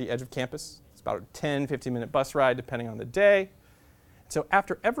out at the edge of campus. It's about a 10, 15-minute bus ride depending on the day. So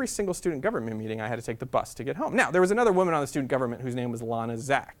after every single student government meeting, I had to take the bus to get home. Now, there was another woman on the student government whose name was Lana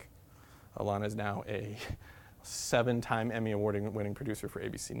Zach. Lana is now a 7-time Emmy Award-winning producer for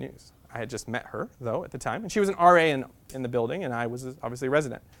ABC News. I had just met her, though, at the time. And she was an RA in the building, and I was obviously a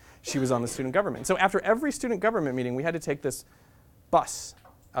resident. She was on the student government. So after every student government meeting, we had to take this bus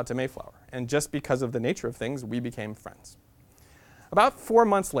out to Mayflower. And just because of the nature of things, we became friends. About 4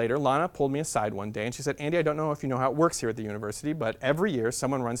 months later, Lana pulled me aside one day and she said, Andy, I don't know if you know how it works here at the university, but every year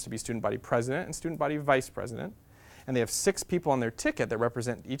someone runs to be student body president and student body vice president. And they have 6 people on their ticket that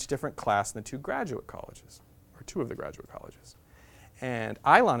represent each different class in the 2 graduate colleges, or 2 of the graduate colleges. And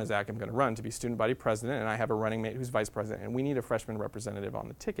I, Lana Zach, am going to run to be student body president, and I have a running mate who's vice president, and we need a freshman representative on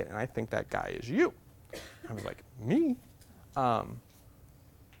the ticket, and I think that guy is you. I was like, me?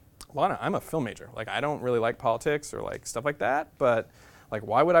 Lana, I'm a film major. Like, I don't really like politics or like stuff like that, but like,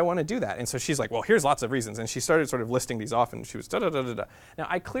 why would I want to do that? And so she's like, well, here's lots of reasons. And she started sort of listing these off, and she was da-da-da-da-da. Now,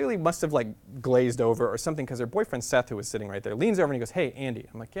 I clearly must have like glazed over or something, because her boyfriend, Seth, who was sitting right there, leans over and he goes, hey, Andy.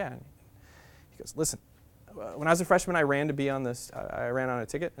 I'm like, yeah. He goes, listen, when I was a freshman, I ran to be on this, I ran on a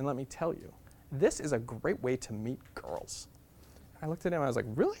ticket, and let me tell you, this is a great way to meet girls. I looked at him, and I was like,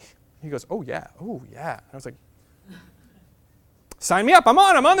 really? He goes, oh, yeah. And I was like, sign me up, I'm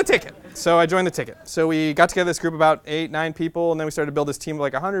on the ticket. So I joined the ticket. So we got together this group of about 8, 9 people, and then we started to build this team of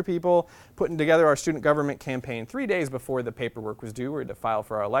like 100 people, putting together our student government campaign. 3 days before the paperwork was due, we had to file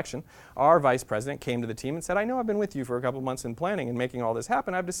for our election. Our vice president came to the team and said, I know I've been with you for a couple months in planning and making all this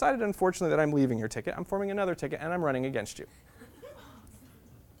happen. I've decided, unfortunately, that I'm leaving your ticket. I'm forming another ticket, and I'm running against you.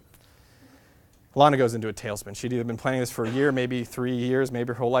 Lana goes into a tailspin. She'd either been planning this for a year, maybe 3 years, maybe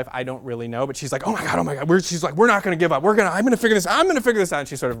her whole life. I don't really know. But she's like, oh my God. She's like, we're not going to give up. I'm going to figure this out. And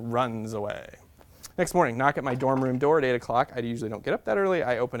she sort of runs away. Next morning, knock at my dorm room door at 8 o'clock. I usually don't get up that early.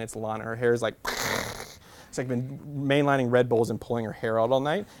 I open, it's Lana. Her hair is like, it's like been mainlining Red Bulls and pulling her hair out all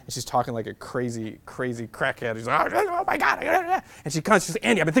night. And she's talking like a crazy crackhead. She's like, oh my God. And she's like,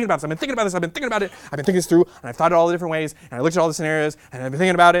 Andy, I've been thinking about this. I've been thinking this through. And I've thought it all the different ways. And I looked at all the scenarios. And I've been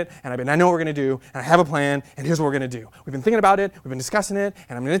thinking about it. And I know what we're going to do. And I have a plan. And here's what we're going to do. We've been thinking about it. We've been discussing it.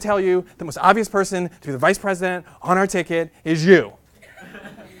 And I'm going to tell you the most obvious person to be the vice president on our ticket is you.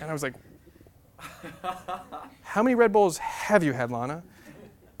 And I was like, how many Red Bulls have you had, Lana?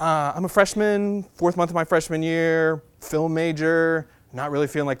 I'm a freshman, 4th month of my freshman year, film major, not really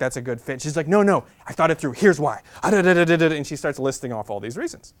feeling like that's a good fit. She's like, no, I thought it through. Here's why. And she starts listing off all these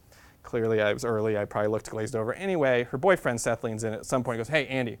reasons. Clearly, I was early. I probably looked glazed over. Anyway, her boyfriend, Seth, leans in at some point and goes, hey,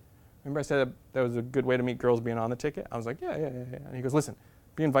 Andy, remember I said that was a good way to meet girls being on the ticket? I was like, yeah. And he goes, listen,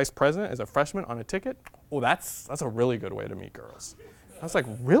 being vice president as a freshman on a ticket, oh, that's a really good way to meet girls. I was like,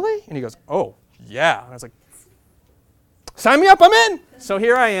 really? And he goes, oh, yeah. And I was like, sign me up, I'm in. So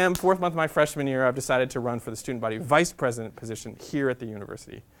here I am, 4th month of my freshman year. I've decided to run for the student body vice president position here at the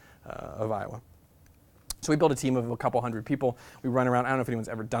University of Iowa. So we build a team of a couple hundred people. We run around. I don't know if anyone's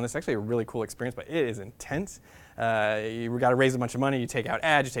ever done this. It's actually a really cool experience, but it is intense. You got to raise a bunch of money. You take out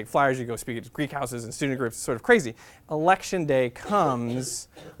ads. You take flyers. You go speak at Greek houses and student groups. It's sort of crazy. Election day comes.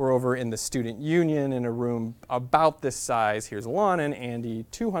 We're over in the student union in a room about this size. Here's Lana and Andy,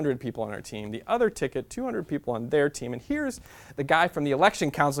 200 people on our team. The other ticket, 200 people on their team. And here's the guy from the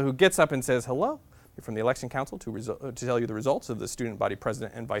election council who gets up and says, hello. We're from the election council to tell you the results of the student body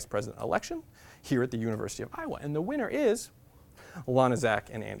president and vice president election here at the University of Iowa. And the winner is Lana Zach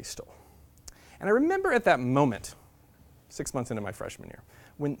and Andy Stoll. And I remember at that moment, 6 months into my freshman year,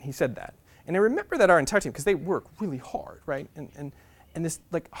 when he said that. And I remember that our entire team, because they work really hard, right? And this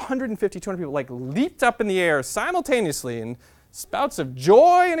like 150, 200 people like leaped up in the air simultaneously and spouts of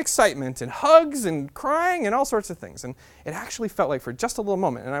joy and excitement and hugs and crying and all sorts of things. And it actually felt like for just a little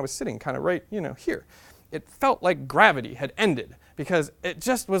moment, and I was sitting kind of right, here, it felt like gravity had ended, because it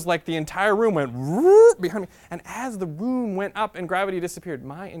just was like the entire room went behind me. And as the room went up and gravity disappeared,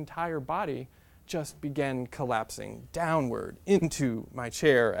 my entire body just began collapsing downward into my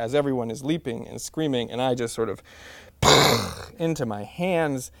chair as everyone is leaping and screaming, and I just sort of into my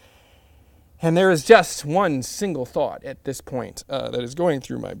hands. And there is just one single thought at this point that is going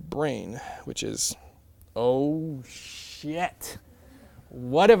through my brain, which is, oh shit,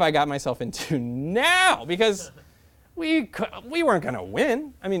 what have I got myself into now? Because we weren't going to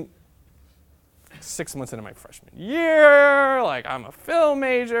win. I mean, 6 months into my freshman year, like I'm a film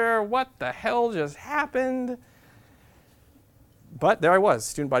major, what the hell just happened? But there I was,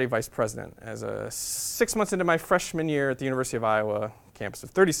 student body vice president, as 6 months into my freshman year at the University of Iowa, campus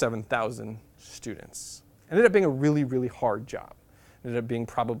of 37,000 students. Ended up being a really, really hard job. Ended up being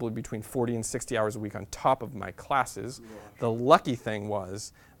probably between 40 and 60 hours a week on top of my classes. The lucky thing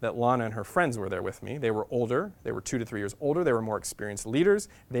was that Lana and her friends were there with me. They were older. They were 2 to 3 years older. They were more experienced leaders.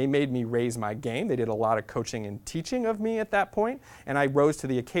 They made me raise my game. They did a lot of coaching and teaching of me at that point, and I rose to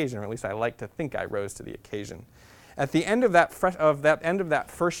the occasion, or at least I like to think I rose to the occasion. At the end of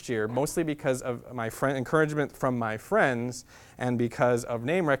that first year, mostly because of my encouragement from my friends and because of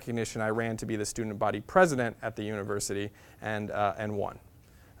name recognition, I ran to be the student body president at the university and won.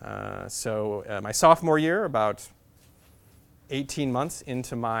 So my sophomore year, about 18 months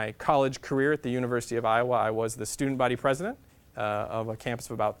into my college career at the University of Iowa, I was the student body president of a campus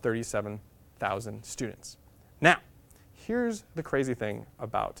of about 37,000 students. Now, here's the crazy thing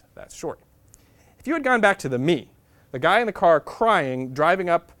about that story. If you had gone back to the guy in the car crying, driving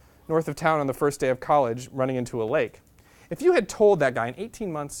up north of town on the first day of college, running into a lake, if you had told that guy in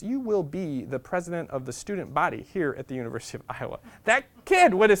 18 months, you will be the president of the student body here at the University of Iowa, that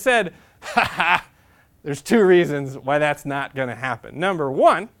kid would have said, ha ha, there's 2 reasons why that's not going to happen. Number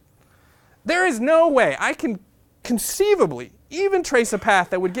 1, there is no way I can conceivably even trace a path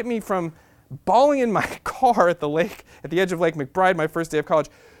that would get me from bawling in my car at the lake, at the edge of Lake McBride, my first day of college,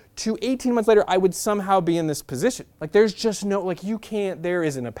 to 18 months later, I would somehow be in this position. Like, there's just no, like, you can't, there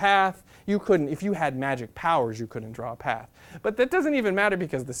isn't a path. You couldn't, if you had magic powers, you couldn't draw a path. But that doesn't even matter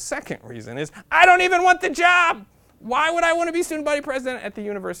because the second reason is, I don't even want the job. Why would I want to be student body president at the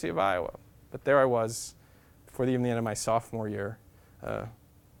University of Iowa? But there I was, before even the end of my sophomore year,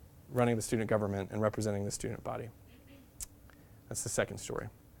 running the student government and representing the student body. That's the second story.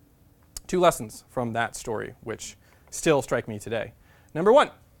 2 lessons from that story, which still strike me today. Number 1.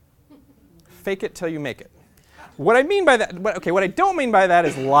 Fake it till you make it. What I mean by that, what I don't mean by that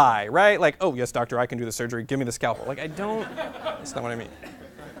is lie, right? Like, oh, yes, doctor, I can do the surgery. Give me the scalpel. Like, that's not what I mean.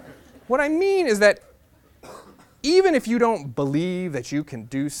 What I mean is that even if you don't believe that you can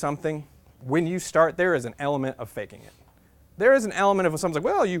do something, when you start, there is an element of faking it. There is an element of someone's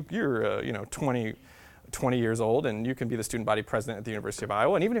like, well, you're 20 years old and you can be the student body president at the University of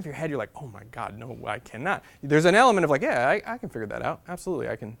Iowa. And even if your head, you're like, oh my God, no, I cannot. There's an element of like, yeah, I can figure that out. Absolutely,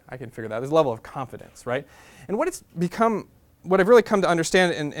 I can figure that out. There's a level of confidence, right? And what I've really come to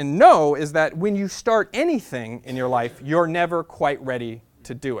understand and know is that when you start anything in your life, you're never quite ready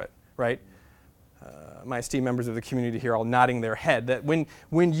to do it, right? My esteemed members of the community here all nodding their head, that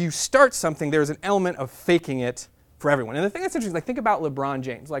when you start something, there's an element of faking it for everyone. And the thing that's interesting, like, think about LeBron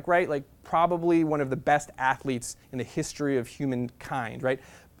James, like, right? Like, probably one of the best athletes in the history of humankind, right?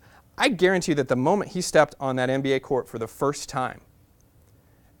 I guarantee you that the moment he stepped on that NBA court for the first time,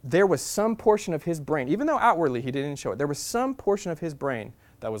 there was some portion of his brain, even though outwardly he didn't show it, there was some portion of his brain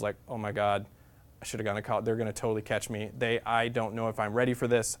that was like, oh my God, I should have gone to college. They're going to totally catch me. I don't know if I'm ready for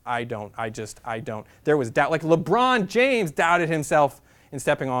this. I don't. There was doubt. Like, LeBron James doubted himself in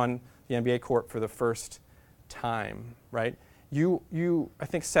stepping on the NBA court for the first time, right? I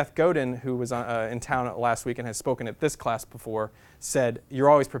think Seth Godin, who was in town last week and has spoken at this class before, said, you're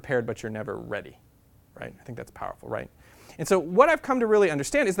always prepared, but you're never ready, right? I think that's powerful, right? And so what I've come to really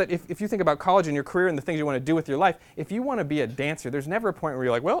understand is that if you think about college and your career and the things you want to do with your life, if you want to be a dancer, there's never a point where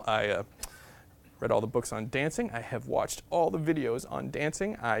you're like, well, I read all the books on dancing. I have watched all the videos on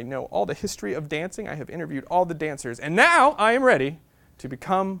dancing. I know all the history of dancing. I have interviewed all the dancers. And now I am ready to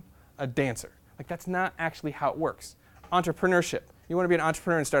become a dancer. Like, that's not actually how it works. Entrepreneurship. You want to be an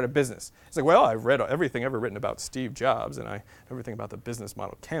entrepreneur and start a business. It's like, well, I've read everything ever written about Steve Jobs, and I know everything about the business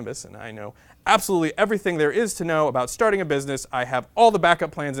model canvas, and I know absolutely everything there is to know about starting a business. I have all the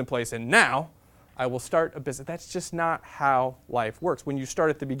backup plans in place, and now I will start a business. That's just not how life works. When you start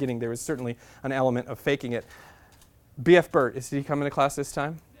at the beginning, there is certainly an element of faking it. B.F. Burt, is he coming to class this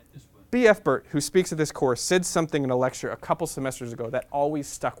time? B.F. Burt, who speaks at this course, said something in a lecture a couple semesters ago that always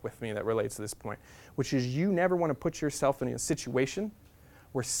stuck with me that relates to this point, which is you never want to put yourself in a situation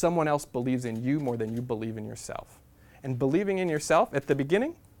where someone else believes in you more than you believe in yourself. And believing in yourself at the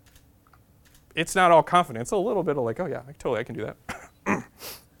beginning, it's not all confidence. It's a little bit of like, oh yeah, I can do that.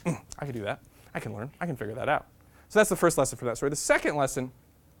 I can do that. I can learn. I can figure that out. So that's the first lesson for that story. The second lesson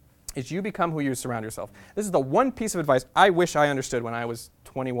is you become who you surround yourself. This is the one piece of advice I wish I understood when I was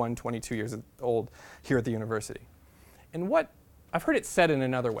 21, 22 years old here at the university. And what I've heard it said in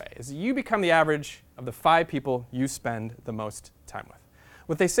another way is you become the average of the 5 people you spend the most time with.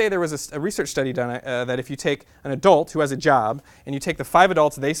 What they say, there was a research study done that if you take an adult who has a job and you take the 5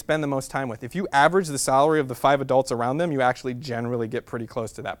 adults they spend the most time with, if you average the salary of the 5 adults around them, you actually generally get pretty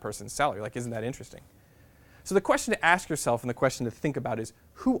close to that person's salary. Like, isn't that interesting? So the question to ask yourself and the question to think about is,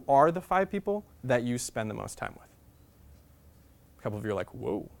 who are the 5 people that you spend the most time with? A couple of you are like,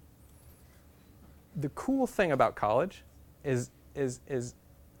 whoa. The cool thing about college is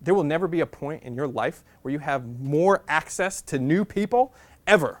there will never be a point in your life where you have more access to new people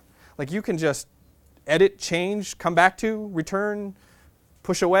ever. Like, you can just edit, change, come back to, return,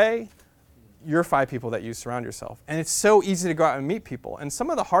 push away. You're 5 people that you surround yourself. And it's so easy to go out and meet people. And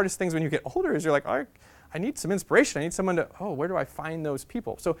some of the hardest things when you get older is you're like, I need some inspiration. I need someone to, where do I find those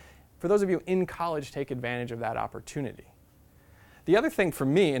people? So for those of you in college, take advantage of that opportunity. The other thing for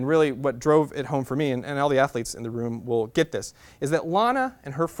me, and really what drove it home for me, and all the athletes in the room will get this, is that Lana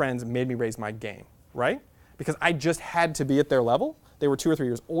and her friends made me raise my game, right? Because I just had to be at their level. They were 2 or 3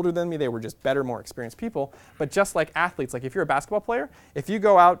 years older than me. They were just better, more experienced people. But just like athletes, like if you're a basketball player, if you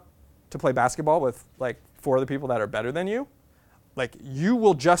go out to play basketball with like 4 other people that are better than you, like, you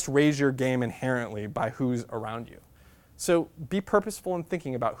will just raise your game inherently by who's around you. So be purposeful in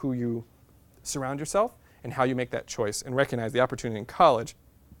thinking about who you surround yourself and how you make that choice, and recognize the opportunity in college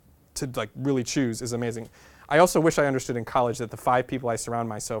to like really choose is amazing. I also wish I understood in college that the 5 people I surround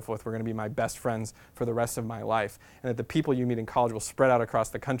myself with were going to be my best friends for the rest of my life, and that the people you meet in college will spread out across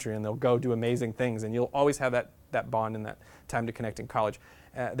the country and they'll go do amazing things, and you'll always have that bond and that time to connect in college.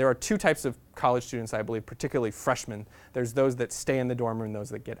 There are 2 types of college students, I believe, particularly freshmen. There's those that stay in the dorm room and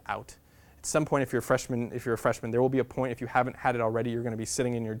those that get out. At some point, if you're a freshman, there will be a point, if you haven't had it already, you're going to be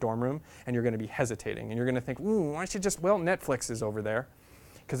sitting in your dorm room and you're going to be hesitating. And you're going to think, I should just, Netflix is over there.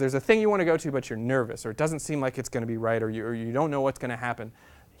 Because there's a thing you want to go to, but you're nervous, or it doesn't seem like it's going to be right, or you don't know what's going to happen.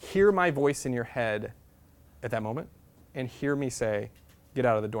 Hear my voice in your head at that moment, and hear me say, get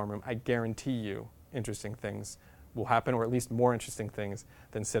out of the dorm room. I guarantee you interesting things will happen, or at least more interesting things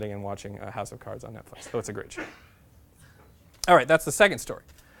than sitting and watching House of Cards on Netflix. So it's a great show. All right, that's the second story.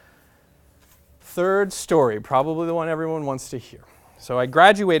 Third story, probably the one everyone wants to hear. So I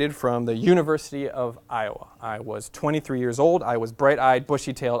graduated from the University of Iowa. I was 23 years old. I was bright-eyed,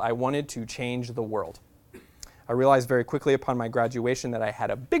 bushy-tailed. I wanted to change the world. I realized very quickly upon my graduation that I had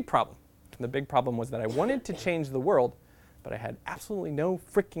a big problem. And the big problem was that I wanted to change the world, but I had absolutely no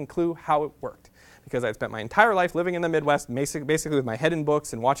freaking clue how it worked. Because I'd spent my entire life living in the Midwest, basically with my head in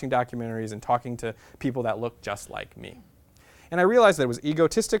books and watching documentaries and talking to people that looked just like me. And I realized that it was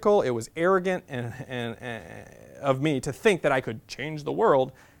egotistical, it was arrogant and of me to think that I could change the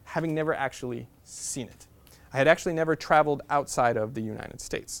world, having never actually seen it. I had actually never traveled outside of the United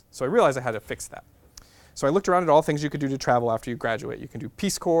States. So I realized I had to fix that. So I looked around at all things you could do to travel after you graduate. You can do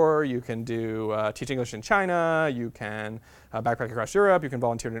Peace Corps, you can do teach English in China, you can backpack across Europe, you can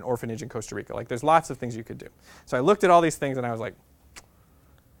volunteer at an orphanage in Costa Rica. Like, there's lots of things you could do. So I looked at all these things and I was like,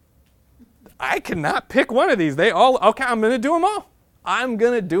 I cannot pick one of these. Okay, I'm going to do them all. I'm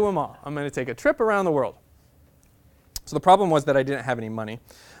going to do them all. I'm going to take a trip around the world. So the problem was that I didn't have any money.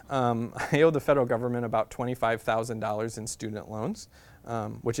 I owed the federal government about $25,000 in student loans,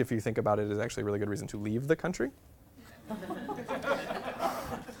 which, if you think about it, is actually a really good reason to leave the country.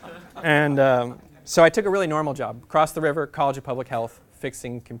 And so I took a really normal job, across the river, College of Public Health,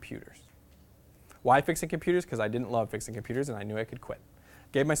 fixing computers. Why fixing computers? Because I didn't love fixing computers and I knew I could quit.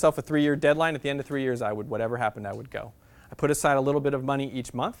 Gave myself a 3-year deadline. At the end of 3 years, whatever happened, I would go. I put aside a little bit of money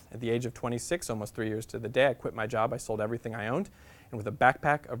each month. At the age of 26, almost 3 years to the day, I quit my job. I sold everything I owned. And with a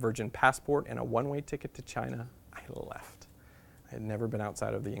backpack, a Virgin passport, and a one-way ticket to China, I left. I had never been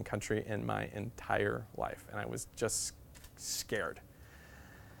outside of the country in my entire life, and I was just scared.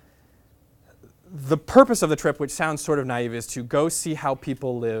 The purpose of the trip, which sounds sort of naive, is to go see how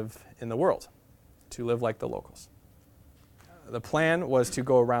people live in the world, to live like the locals. The plan was to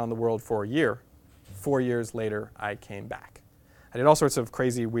go around the world for a year. 4 years later, I came back. I did all sorts of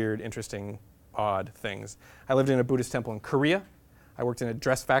crazy, weird, interesting, odd things. I lived in a Buddhist temple in Korea. I worked in a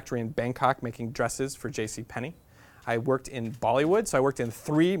dress factory in Bangkok making dresses for JCPenney. I worked in Bollywood, so I worked in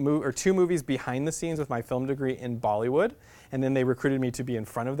 2 movies behind the scenes with my film degree in Bollywood, and then they recruited me to be in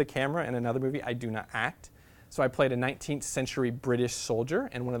front of the camera in another movie. I do not act. So I played a 19th century British soldier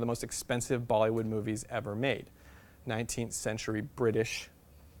in one of the most expensive Bollywood movies ever made. 19th century British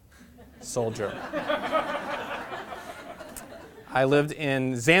soldier. I lived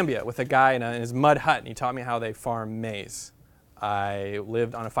in Zambia with a guy in his mud hut, and he taught me how they farm maize. I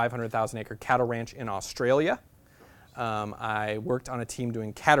lived on a 500,000-acre cattle ranch in Australia. I worked on a team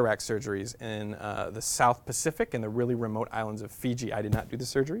doing cataract surgeries in the South Pacific and the really remote islands of Fiji. I did not do the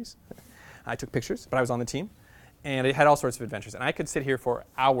surgeries. I took pictures, but I was on the team. And it had all sorts of adventures. And I could sit here for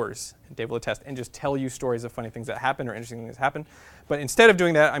hours, Dave will attest, and just tell you stories of funny things that happened or interesting things that happened. But instead of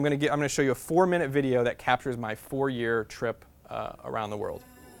doing that, I'm going to show you a 4-minute video that captures my 4-year trip around the world.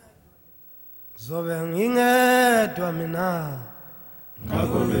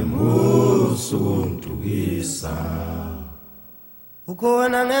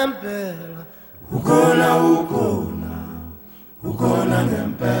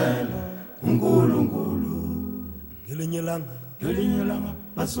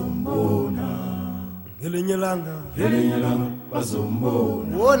 Ngelinye ilanga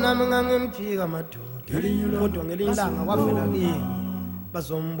bazombona wona mina ngimphika madoda kodwa ngelinye ilanga wavela kimi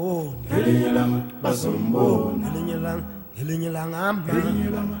bazombona ngelinye ilanga bazombona ngelinye ilanga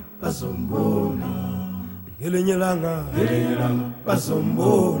bazombona ngelinye ilanga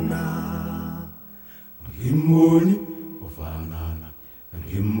bazombona ngimboni ofanana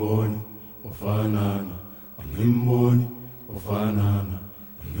ngimboni ofanana ngimboni ofanana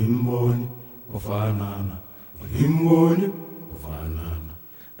ngimboni ofanana ngimboni ofanana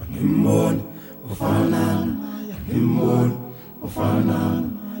ngimboni ofanana ngimboni ofanana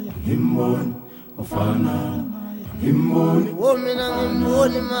ngimboni ofanana ngimboni wo mina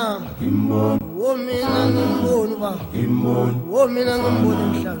ngimboni mama ngimboni wo mina ngimboni ba ngimboni wo mina ngimboni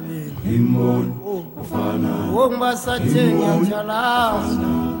emhlabeni ngimboni ofanana wo ngibasathe ngiyajalaza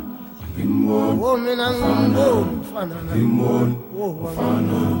wo mina ngimboni ofanana ngimboni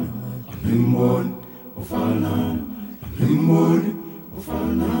ofanana ngimboni ofanana ngimboni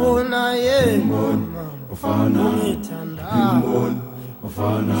ofanana mbona yemboni ofanana ngithanda ngimboni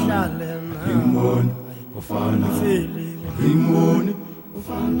ofanana hlalena ngimboni ofanana ngimboni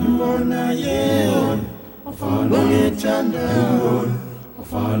ofanana mbona yemboni ofanana ngithanda ngimboni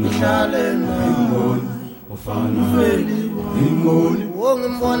ofanana hlalena ngimboni ofanana ngimboni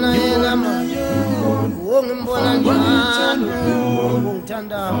wongimbona yena manje wongimbona njalo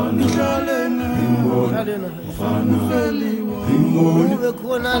ngithanda ngihlalena ngimboni ube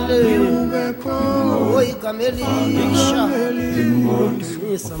khona le ube khona oyigama elisha ngimboni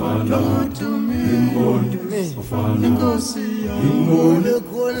inkosi ube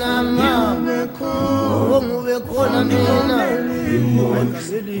khona mama ube khona mina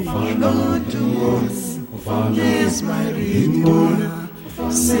He's my redeemer,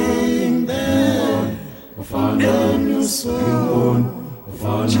 sing them, a new song,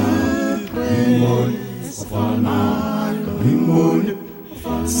 to praise my Lord.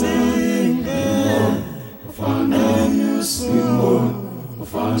 Sing them, a new song,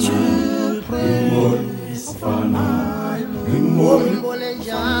 to praise my Lord.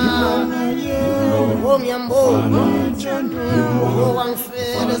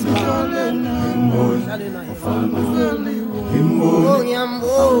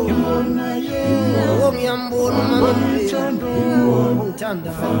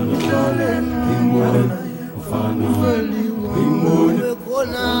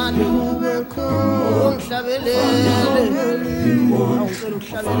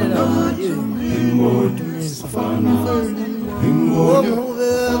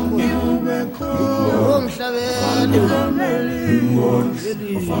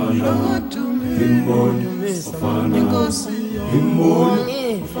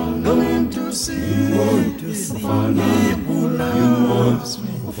 Going to see who loves me.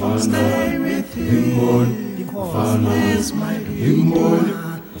 Stay with him because he's my redeemer.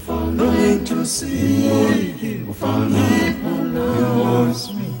 Going to see him who loves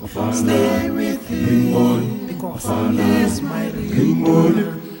me. Stay with him because he's my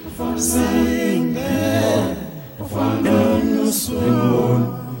redeemer. Sing there a new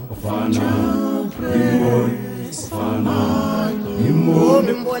song to praise my Lord.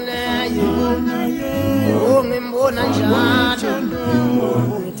 Ngimbona yena ngimbona njalo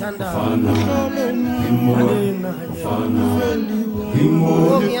ngithanda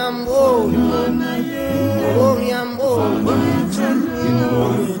ngimbona ngiyambona ngiyambona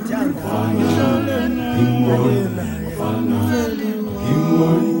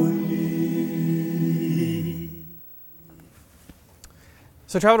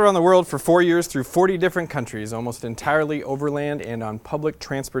So I traveled around the world for 4 years through 40 different countries, almost entirely overland and on public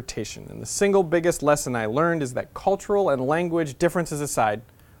transportation. And the single biggest lesson I learned is that cultural and language differences aside,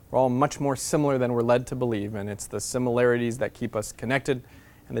 we're all much more similar than we're led to believe, and it's the similarities that keep us connected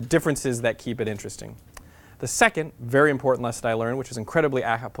and the differences that keep it interesting. The second, very important lesson I learned, which is incredibly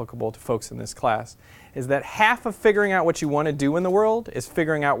applicable to folks in this class, is that half of figuring out what you want to do in the world is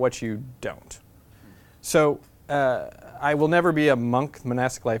figuring out what you don't. So I will never be a monk.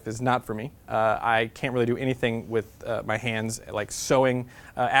 Monastic life is not for me. I can't really do anything with my hands, like sewing.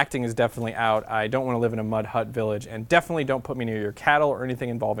 Acting is definitely out. I don't want to live in a mud hut village, and definitely don't put me near your cattle or anything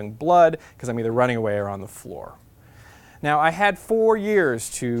involving blood, because I'm either running away or on the floor. Now, I had 4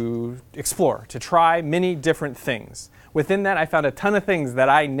 years to explore, to try many different things. Within that, I found a ton of things that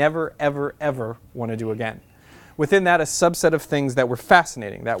I never, ever, ever want to do again. Within that, a subset of things that were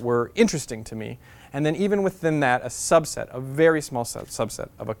fascinating, that were interesting to me. And then even within that, a subset, a very small subset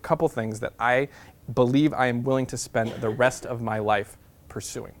of a couple things that I believe I am willing to spend the rest of my life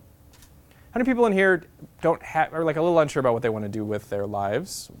pursuing. How many people in here are like a little unsure about what they want to do with their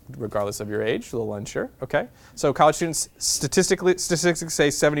lives, regardless of your age? A little unsure, okay? So college students, statistics say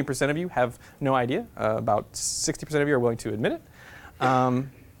 70% of you have no idea. About 60% of you are willing to admit it.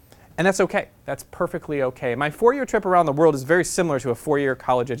 And that's okay. That's perfectly okay. My 4-year trip around the world is very similar to a 4-year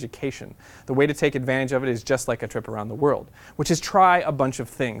college education. The way to take advantage of it is just like a trip around the world, which is try a bunch of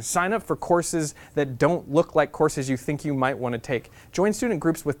things. Sign up for courses that don't look like courses you think you might want to take. Join student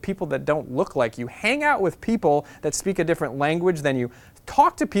groups with people that don't look like you. Hang out with people that speak a different language than you.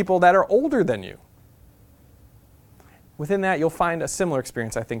 Talk to people that are older than you. Within that, you'll find a similar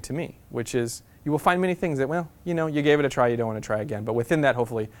experience, I think, to me, which is you will find many things that, well, you know, you gave it a try, you don't want to try again. But within that,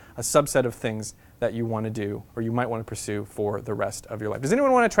 hopefully, a subset of things that you want to do or you might want to pursue for the rest of your life. Does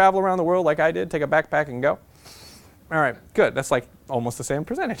anyone want to travel around the world like I did, take a backpack and go? All right, good. That's like almost the same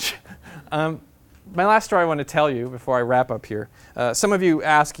percentage. My last story I want to tell you before I wrap up here. Some of you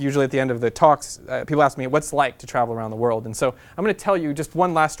ask, usually at the end of the talks, people ask me what's it like to travel around the world. And so I'm going to tell you just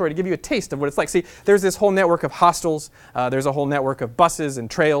one last story to give you a taste of what it's like. See, there's this whole network of hostels. There's a whole network of buses and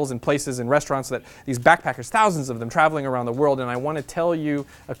trails and places and restaurants that these backpackers, thousands of them traveling around the world. And I want to tell you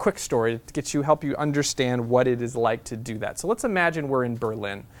a quick story to help you understand what it is like to do that. So let's imagine we're in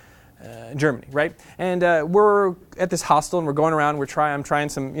Berlin. Germany, right? And we're at this hostel and we're going around. I'm trying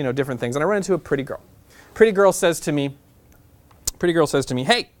some, different things, and I run into a pretty girl. Pretty girl says to me,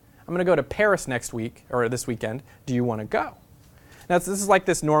 "Hey, I'm going to go to Paris next week or this weekend. Do you want to go?" Now this is like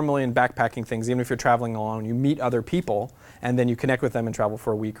this normally in backpacking things. Even if you're traveling alone, you meet other people and then you connect with them and travel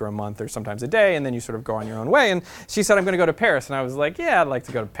for a week or a month or sometimes a day, and then you sort of go on your own way. And she said, "I'm going to go to Paris," and I was like, "Yeah, I'd like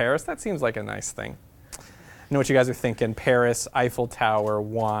to go to Paris. That seems like a nice thing." I know what you guys are thinking. Paris, Eiffel Tower,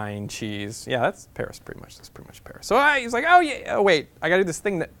 wine, cheese. Yeah, that's Paris pretty much. That's pretty much Paris. So he's like, oh wait, I got to do this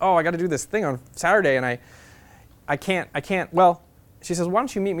thing I got to do this thing on Saturday, and I can't. Well, she says, "Why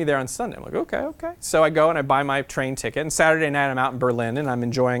don't you meet me there on Sunday?" I'm like, okay. So I go and I buy my train ticket, and Saturday night I'm out in Berlin and I'm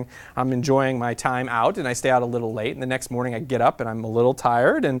enjoying my time out, and I stay out a little late, and the next morning I get up and I'm a little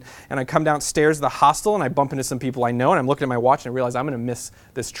tired, and I come downstairs to the hostel and I bump into some people I know, and I'm looking at my watch and I realize I'm going to miss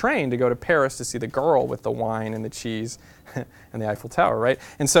this train to go to Paris to see the girl with the wine and the cheese and the Eiffel Tower, right?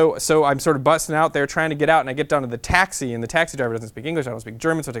 And so I'm sort of busting out there trying to get out, and I get down to the taxi, and the taxi driver doesn't speak English, I don't speak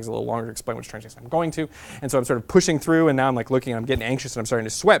German, so it takes a little longer to explain which train station I'm going to. And so I'm sort of pushing through, and now I'm like looking, and I'm getting anxious, and I'm starting to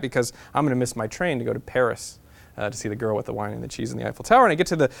sweat because I'm going to miss my train to go to Paris to see the girl with the wine and the cheese and the Eiffel Tower. And I get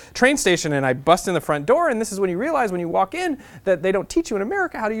to the train station and I bust in the front door, and this is when you realize when you walk in that they don't teach you in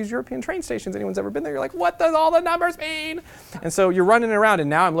America how to use European train stations. Anyone's ever been there? You're like, what does all the numbers mean? And so you're running around, and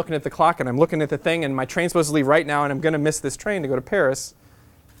now I'm looking at the clock and I'm looking at the thing, and my train's supposed to leave right now, and I'm going to miss this train to go to Paris.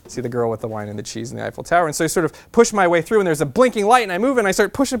 See the girl with the wine and the cheese and the Eiffel Tower. And so I sort of push my way through, and there's a blinking light, and I move and I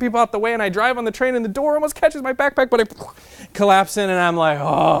start pushing people out the way, and I drive on the train, and the door almost catches my backpack, but I collapse in, and I'm like,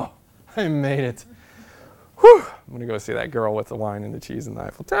 oh, I made it. Whew. I'm going to go see that girl with the wine and the cheese and the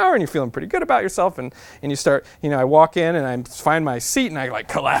Eiffel Tower, and you're feeling pretty good about yourself, and you start, I walk in and I find my seat, and I like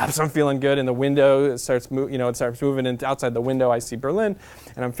collapse. I'm feeling good, and the window starts moving, and outside the window I see Berlin,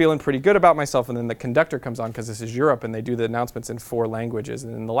 and I'm feeling pretty good about myself. And then the conductor comes on, because this is Europe, and they do the announcements in 4 languages,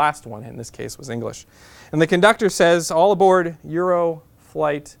 and then the last one in this case was English. And the conductor says, "All aboard Euro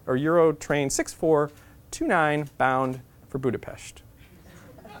train 6429 bound for Budapest."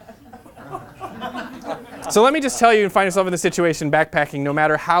 So let me just tell you, and find yourself in the situation backpacking, no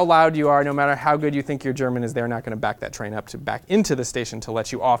matter how loud you are, no matter how good you think your German is, they're not going to back that train up to back into the station to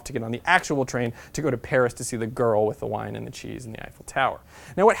let you off to get on the actual train to go to Paris to see the girl with the wine and the cheese and the Eiffel Tower.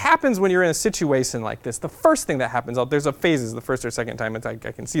 Now what happens when you're in a situation like this, the first thing that happens, there's a phases, the first or second time, I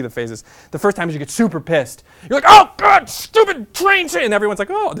can see the phases. The first time is you get super pissed. You're like, oh God, stupid train! And everyone's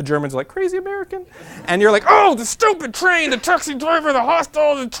like, oh, the Germans are like, crazy American. And you're like, oh, the stupid train, the taxi driver, the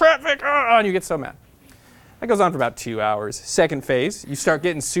hostel, the traffic, and you get so mad. That goes on for about 2 hours. Second phase, you start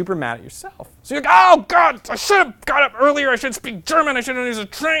getting super mad at yourself. So you're like, oh God, I should have got up earlier, I should speak German, I should have used a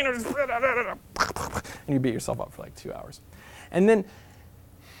train, and you beat yourself up for like 2 hours. And then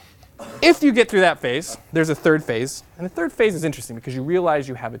if you get through that phase, there's a third phase, and the third phase is interesting because you realize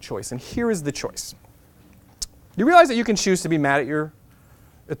you have a choice, and here is the choice. You realize that you can choose to be mad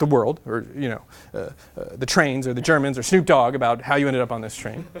at the world, or the trains, or the Germans, or Snoop Dogg about how you ended up on this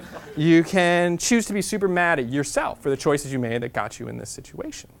train. You can choose to be super mad at yourself for the choices you made that got you in this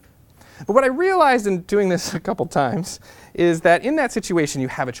situation. But what I realized in doing this a couple times is that in that situation you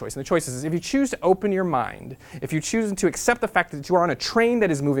have a choice. And the choice is if you choose to open your mind, if you choose to accept the fact that you are on a train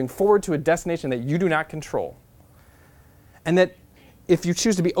that is moving forward to a destination that you do not control, and that if you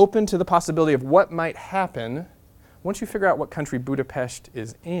choose to be open to the possibility of what might happen, once you figure out what country Budapest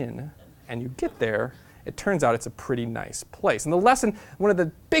is in and you get there, it turns out it's a pretty nice place. And the lesson, one of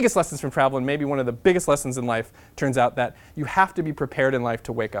the biggest lessons from travel, and maybe one of the biggest lessons in life, turns out that you have to be prepared in life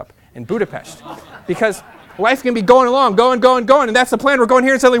to wake up in Budapest. Because life can be going along, going, and that's the plan. We're going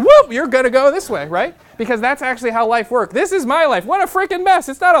here and suddenly, whoop, you're going to go this way, right? Because that's actually how life works. This is my life. What a freaking mess.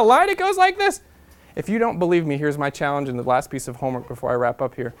 It's not a line. It goes like this. If you don't believe me, here's my challenge and the last piece of homework before I wrap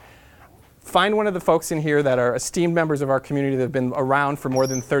up here. Find one of the folks in here that are esteemed members of our community that have been around for more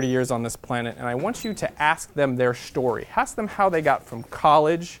than 30 years on this planet, and I want you to ask them their story. Ask them how they got from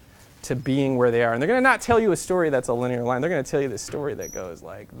college to being where they are. And they're going to not tell you a story that's a linear line. They're going to tell you the story that goes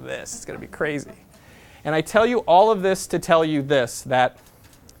like this. It's going to be crazy. And I tell you all of this to tell you this,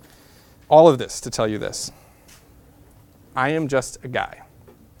 I am just a guy.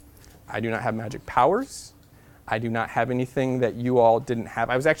 I do not have magic powers. I do not have anything that you all didn't have.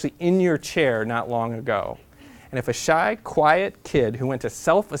 I was actually in your chair not long ago. And if a shy, quiet kid who went to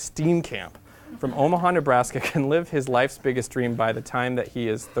self-esteem camp from Omaha, Nebraska can live his life's biggest dream by the time that he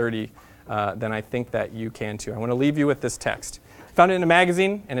is 30, then I think that you can too. I want to leave you with this text. I found it in a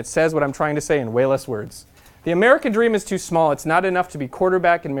magazine, and it says what I'm trying to say in way less words. The American dream is too small. It's not enough to be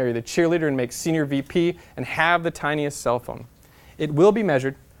quarterback and marry the cheerleader and make senior VP and have the tiniest cell phone. It will be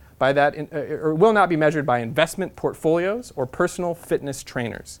measured by that, or will not be measured by investment portfolios or personal fitness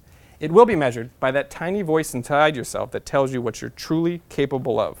trainers. It will be measured by that tiny voice inside yourself that tells you what you're truly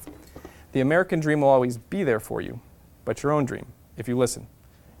capable of. The American dream will always be there for you, but your own dream, if you listen,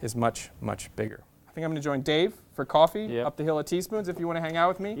 is much, much bigger. I think I'm going to join Dave for coffee up the hill at Teaspoons if you want to hang out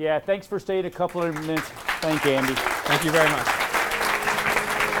with me. Yeah, thanks for staying a couple of minutes. Thank you, Andy. Thank you very much.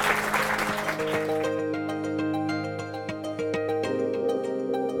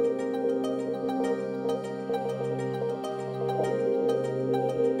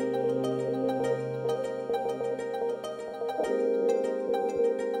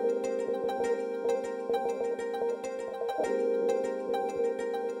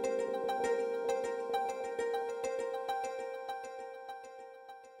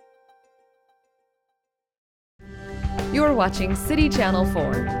 You're watching City Channel 4.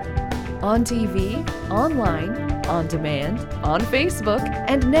 On TV, online, on demand, on Facebook,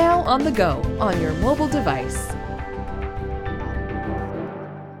 and now on the go on your mobile device.